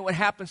doesn't matter what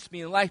happens to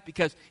me in life,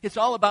 because it's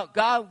all about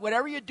God.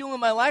 Whatever you're doing in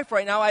my life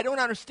right now, I don't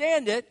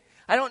understand it.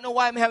 I don't know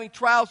why I'm having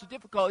trials or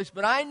difficulties,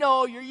 but I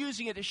know you're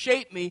using it to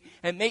shape me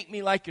and make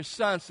me like your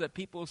son so that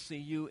people will see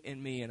you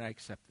in me, and I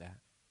accept that.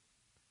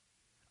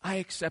 I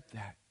accept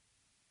that.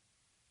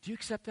 Do you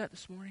accept that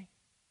this morning?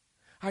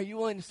 Are you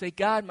willing to say,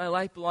 God, my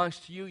life belongs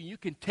to you. You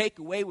can take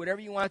away whatever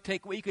you want to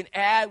take away. You can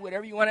add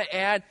whatever you want to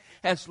add,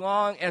 as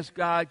long as,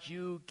 God,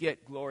 you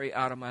get glory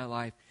out of my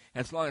life.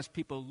 As long as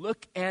people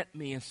look at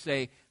me and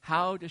say,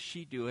 how does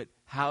she do it?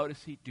 How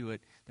does he do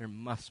it? There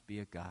must be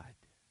a God.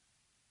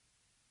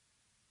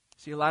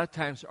 See, a lot of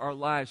times our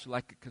lives are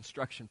like a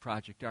construction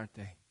project, aren't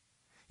they?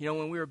 You know,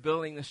 when we were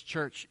building this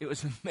church, it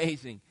was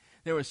amazing.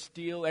 There was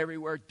steel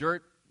everywhere,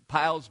 dirt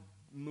piles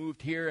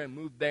moved here and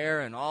moved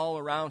there and all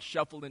around,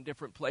 shuffled in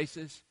different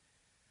places.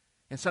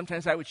 And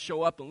sometimes I would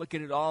show up and look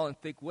at it all and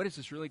think, what is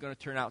this really going to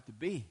turn out to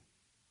be?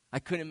 I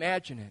couldn't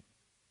imagine it.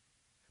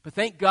 But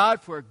thank God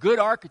for a good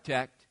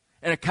architect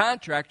and a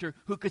contractor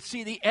who could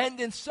see the end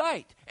in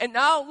sight. And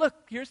now, look,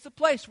 here's the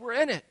place. We're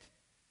in it.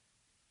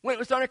 When it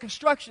was under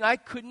construction, I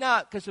could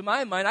not, because in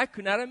my mind, I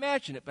could not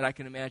imagine it. But I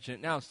can imagine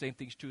it now. Same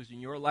thing's true as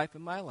in your life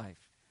and my life.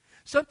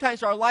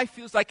 Sometimes our life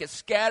feels like it's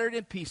scattered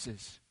in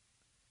pieces.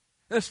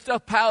 There's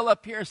stuff piled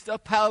up here and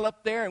stuff piled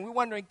up there, and we're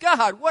wondering,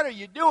 God, what are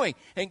you doing?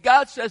 And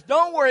God says,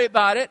 don't worry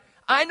about it.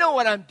 I know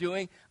what I'm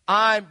doing.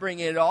 I'm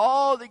bringing it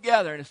all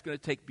together, and it's going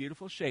to take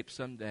beautiful shape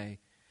someday.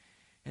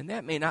 And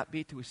that may not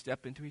be till we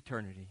step into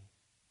eternity.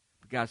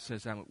 But God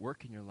says, I'm at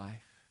work in your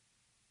life.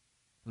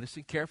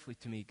 Listen carefully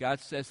to me. God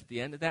says at the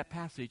end of that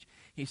passage,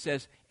 he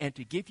says, and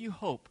to give you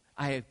hope,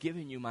 I have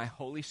given you my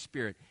Holy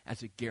Spirit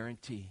as a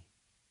guarantee.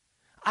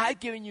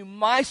 I've given you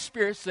my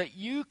Spirit so that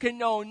you can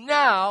know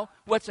now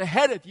what's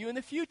ahead of you in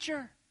the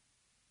future.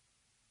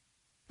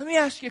 Let me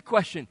ask you a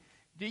question.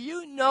 Do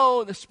you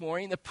know this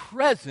morning the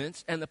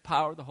presence and the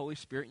power of the Holy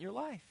Spirit in your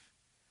life?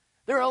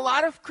 There are a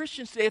lot of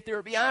Christians today, if they were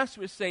to be honest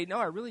with us, say, no,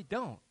 I really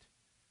don't.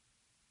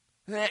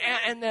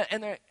 And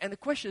the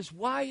question is,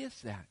 why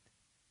is that?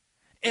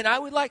 And I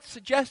would like to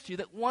suggest to you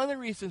that one of the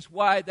reasons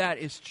why that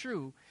is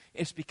true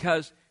is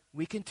because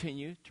we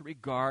continue to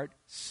regard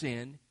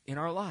sin in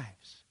our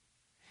lives.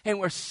 And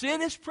where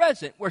sin is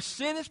present, where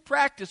sin is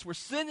practiced, where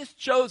sin is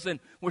chosen,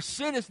 where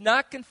sin is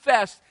not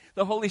confessed,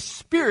 the Holy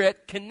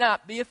Spirit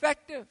cannot be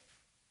effective.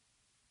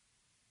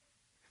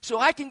 So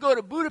I can go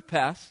to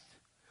Budapest,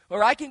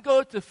 or I can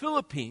go to the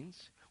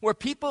Philippines, where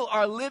people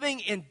are living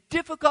in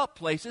difficult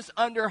places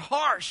under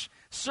harsh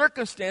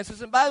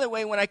circumstances. And by the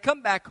way, when I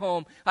come back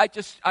home, I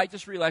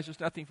just realize there's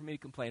nothing for me to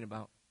complain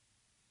about.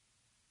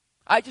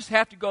 I just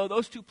have to go to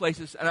those two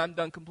places, and I'm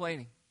done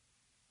complaining.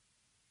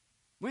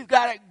 We've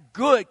got it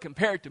good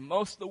compared to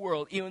most of the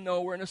world, even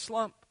though we're in a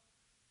slump.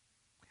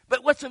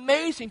 But what's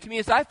amazing to me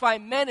is I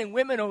find men and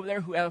women over there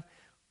who have,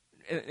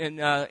 in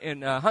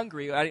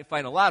Hungary, I didn't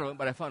find a lot of them,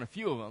 but I found a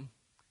few of them,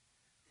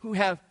 who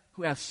have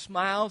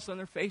smiles on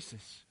their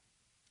faces,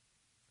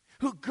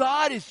 who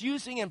God is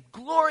using in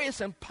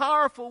glorious and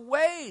powerful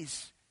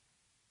ways.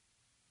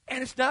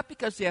 And it's not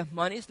because they have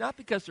money. It's not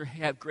because they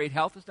have great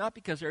health. It's not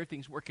because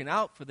everything's working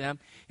out for them.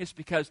 It's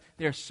because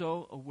they're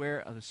so aware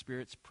of the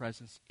Spirit's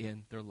presence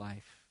in their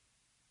life.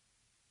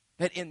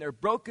 That in their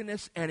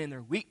brokenness and in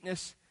their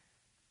weakness,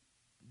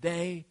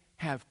 they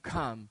have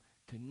come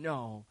to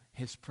know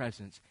His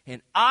presence.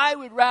 And I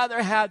would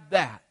rather have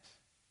that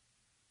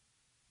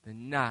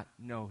than not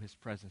know His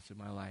presence in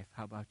my life.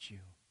 How about you?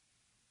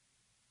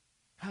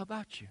 How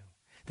about you?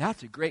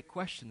 That's a great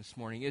question this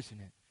morning, isn't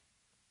it?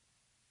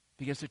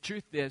 Because the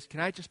truth is, can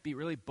I just be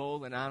really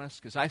bold and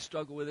honest? Because I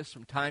struggle with this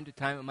from time to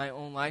time in my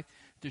own life.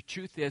 The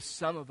truth is,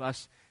 some of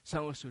us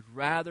would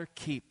rather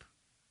keep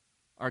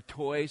our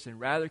toys and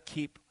rather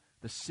keep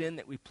the sin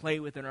that we play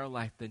with in our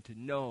life than to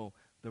know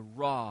the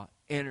raw,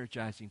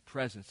 energizing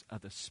presence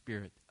of the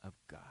Spirit of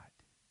God.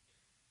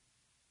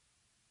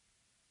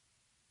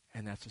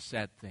 And that's a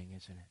sad thing,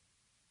 isn't it?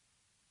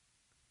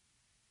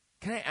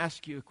 Can I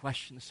ask you a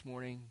question this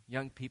morning,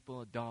 young people,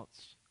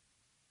 adults?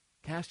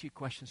 Can I ask you a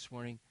question this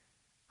morning?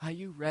 Are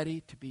you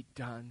ready to be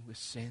done with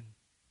sin?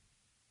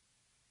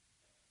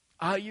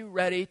 Are you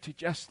ready to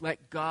just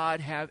let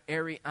God have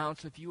every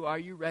ounce of you? Are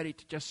you ready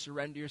to just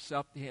surrender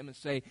yourself to Him and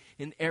say,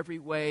 in every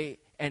way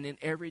and in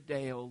every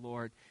day, O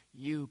Lord,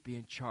 you be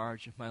in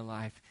charge of my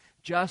life.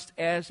 Just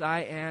as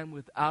I am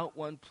without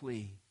one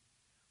plea,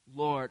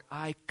 Lord,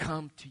 I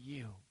come to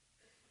you.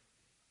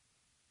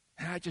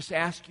 And I just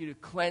ask you to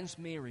cleanse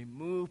me,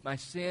 remove my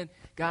sin.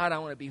 God, I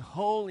want to be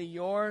wholly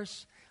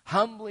yours.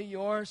 humbly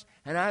yours,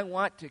 and I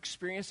want to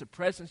experience the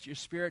presence of your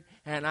Spirit,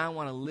 and I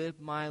want to live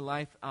my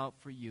life out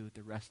for you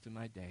the rest of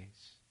my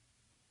days.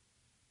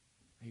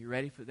 Are you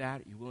ready for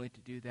that? Are you willing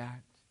to do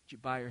that? Would you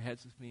bow your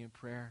heads with me in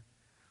prayer?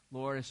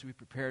 Lord, as we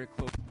prepare to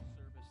close the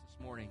service this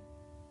morning,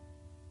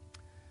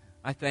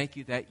 I thank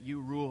you that you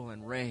rule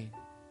and reign.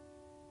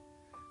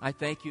 I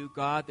thank you,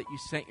 God, that you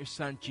sent your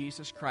Son,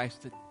 Jesus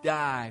Christ, to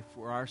die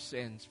for our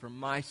sins, for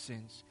my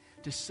sins,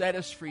 to set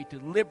us free, to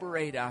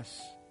liberate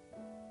us.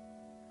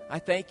 I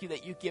thank you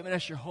that you've given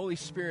us your Holy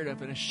Spirit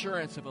of an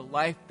assurance of a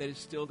life that is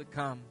still to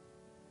come.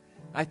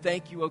 I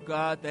thank you, O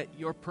God, that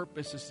your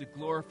purpose is to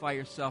glorify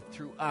yourself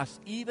through us,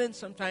 even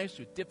sometimes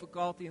through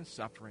difficulty and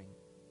suffering.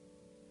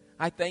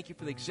 I thank you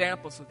for the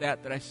examples of that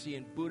I see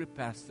in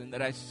Budapest and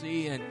that I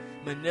see in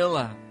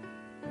Manila,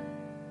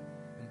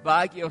 in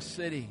Baguio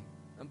City,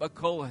 and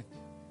Bacolod.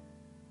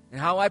 And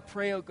how I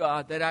pray, oh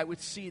God, that I would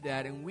see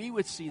that and we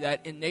would see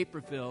that in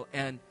Naperville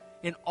and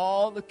in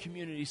all the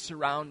communities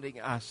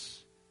surrounding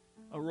us.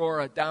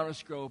 Aurora,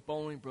 Downers Grove,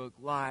 Bolingbrook,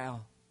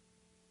 Lyle.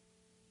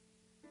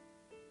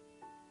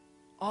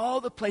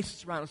 All the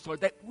places around us,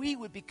 Lord, that we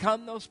would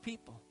become those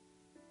people.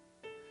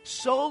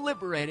 So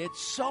liberated,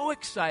 so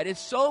excited,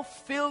 so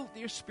filled with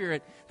your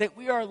Spirit that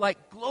we are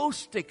like glow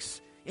sticks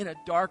in a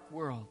dark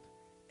world,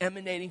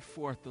 emanating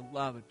forth the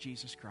love of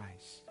Jesus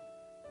Christ.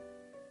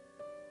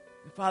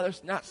 And Father,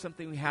 it's not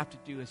something we have to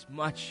do as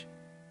much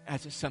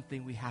as it's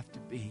something we have to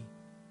be.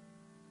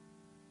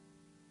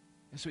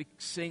 As we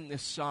sing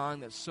this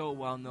song that's so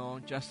well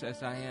known, Just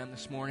As I Am,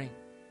 this morning,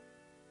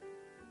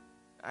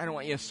 I don't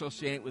want you to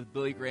associate it with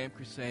Billy Graham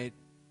Crusade.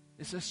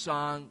 It's a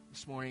song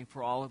this morning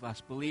for all of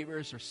us,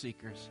 believers or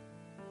seekers.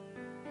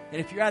 And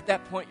if you're at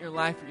that point in your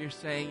life where you're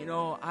saying, you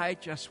know, I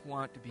just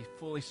want to be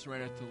fully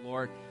surrendered to the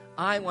Lord.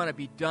 I want to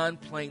be done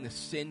playing the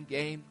sin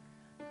game.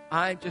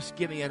 I'm just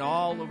giving it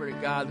all over to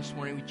God this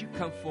morning. Would you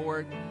come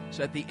forward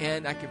so at the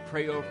end I can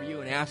pray over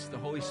you and ask the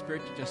Holy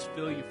Spirit to just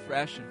fill you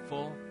fresh and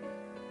full?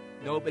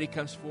 Nobody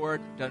comes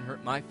forward. Doesn't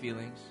hurt my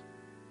feelings.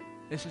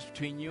 This is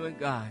between you and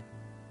God.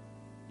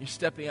 You're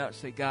stepping out and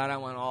say, God, I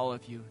want all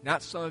of you.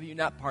 Not some of you,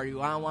 not part of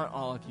you. I want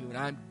all of you. And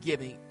I'm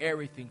giving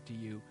everything to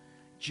you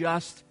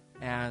just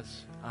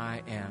as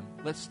I am.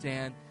 Let's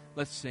stand.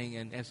 Let's sing,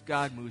 and as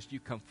God moves, you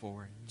come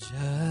forward.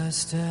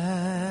 Just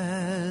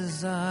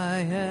as I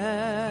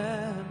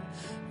am,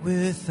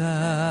 without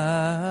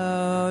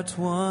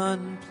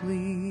one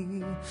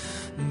plea,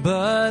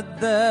 but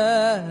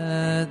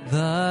that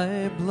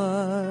thy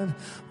blood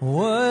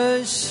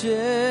was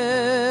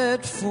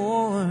shed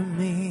for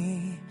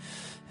me,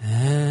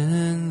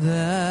 and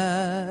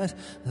that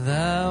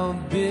thou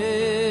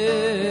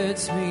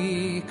bidst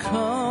me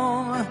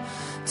come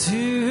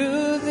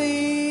to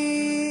thee,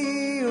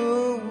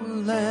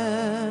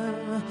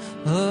 Lamb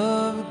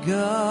of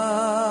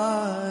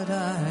God,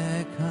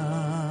 I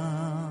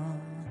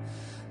come,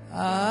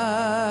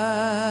 I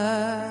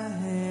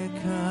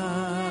come.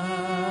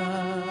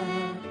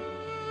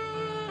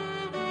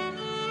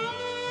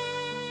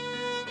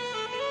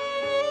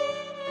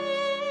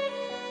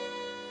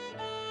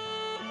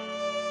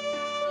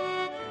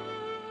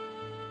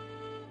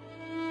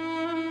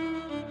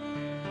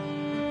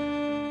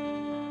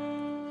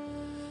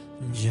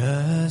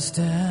 Just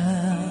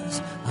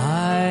as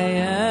I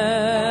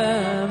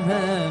am,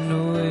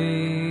 and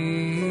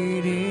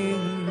waiting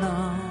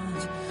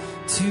not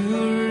to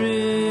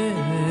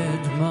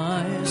rid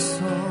my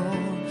soul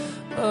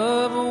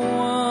of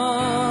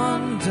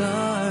one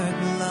dark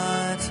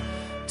lot,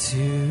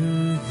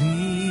 to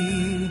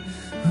thee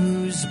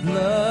whose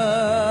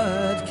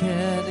blood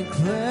can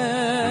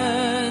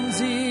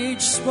cleanse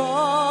each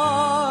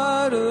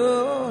spot,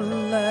 O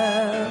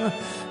Lamb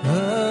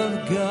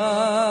of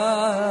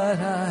God,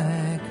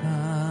 I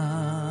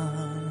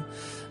come,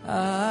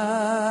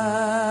 I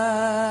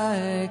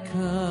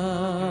come.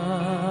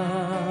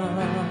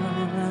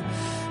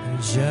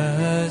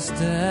 Just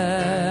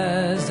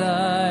as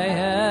I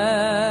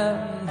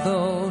am,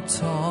 though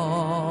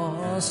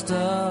tossed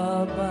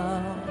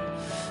about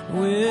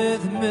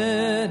with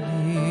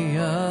many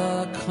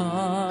a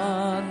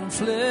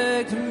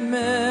conflict,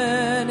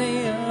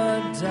 many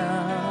a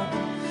doubt,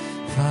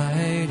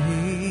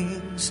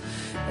 fightings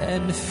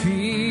and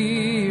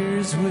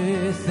fears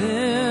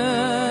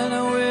within,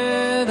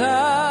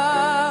 without,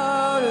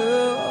 O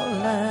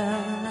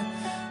Lamb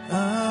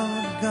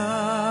of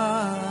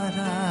God,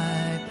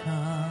 I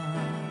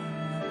come,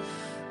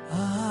 I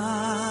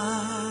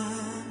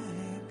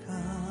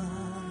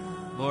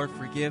come. Lord,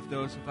 forgive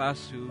those of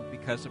us who,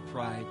 because of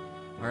pride,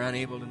 are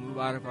unable to move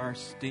out of our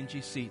stingy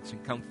seats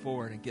and come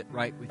forward and get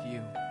right with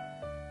you.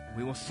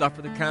 We will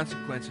suffer the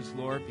consequences,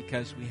 Lord,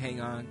 because we hang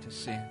on to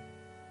sin.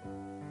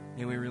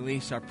 And we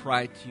release our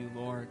pride to you,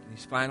 Lord, in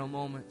these final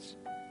moments.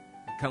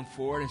 And come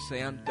forward and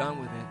say, I'm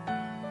done with it.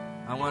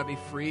 I want to be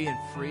free and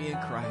free in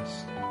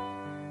Christ.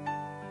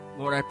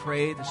 Lord, I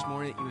pray this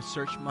morning that you would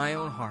search my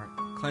own heart,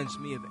 cleanse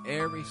me of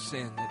every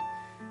sin that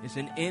is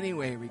in any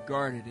way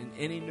regarded in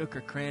any nook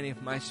or cranny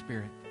of my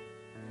spirit.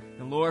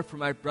 And Lord, for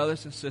my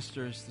brothers and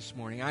sisters this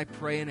morning, I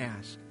pray and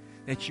ask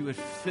that you would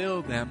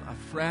fill them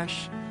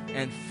afresh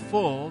and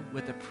full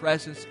with the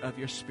presence of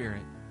your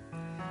Spirit.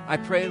 I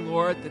pray,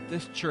 Lord, that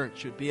this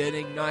church would be an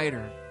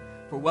igniter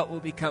for what will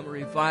become a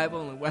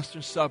revival in the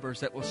western suburbs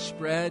that will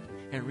spread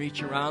and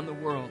reach around the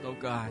world, oh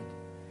God.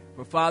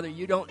 For, Father,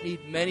 you don't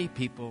need many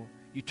people.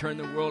 You turn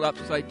the world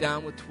upside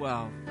down with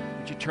 12.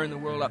 Would you turn the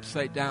world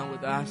upside down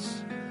with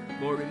us?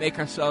 Lord, we make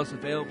ourselves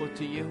available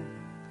to you.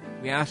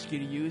 We ask you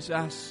to use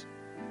us.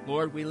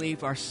 Lord, we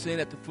leave our sin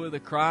at the foot of the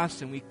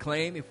cross, and we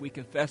claim, if we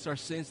confess our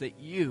sins, that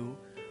you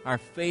are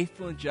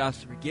faithful and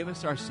just to forgive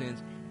us our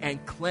sins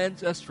and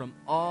cleanse us from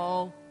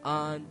all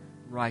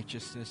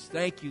unrighteousness.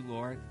 Thank you,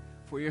 Lord,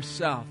 for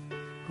yourself,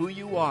 who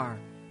you are,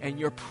 and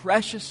your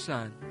precious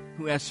Son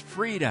who has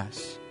freed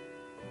us.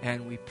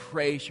 And we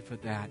praise you for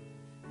that.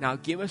 Now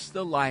give us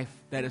the life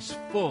that is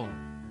full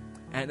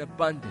and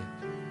abundant.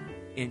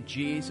 In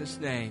Jesus'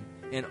 name.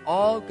 And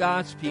all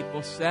God's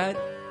people said,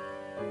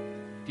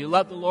 do you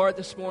love the Lord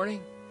this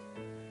morning?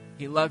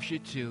 He loves you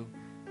too.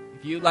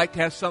 If you'd like to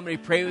have somebody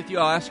pray with you,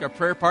 I'll ask our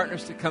prayer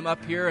partners to come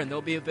up here, and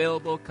they'll be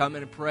available. Come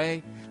in and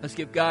pray. Let's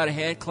give God a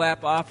hand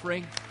clap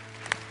offering.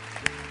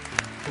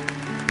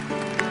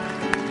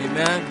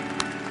 Amen.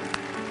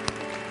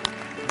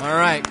 All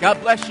right. God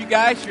bless you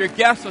guys. If you're a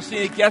guest, I'll see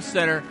you at the guest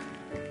center.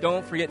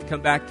 Don't forget to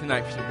come back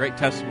tonight for some great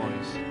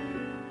testimonies.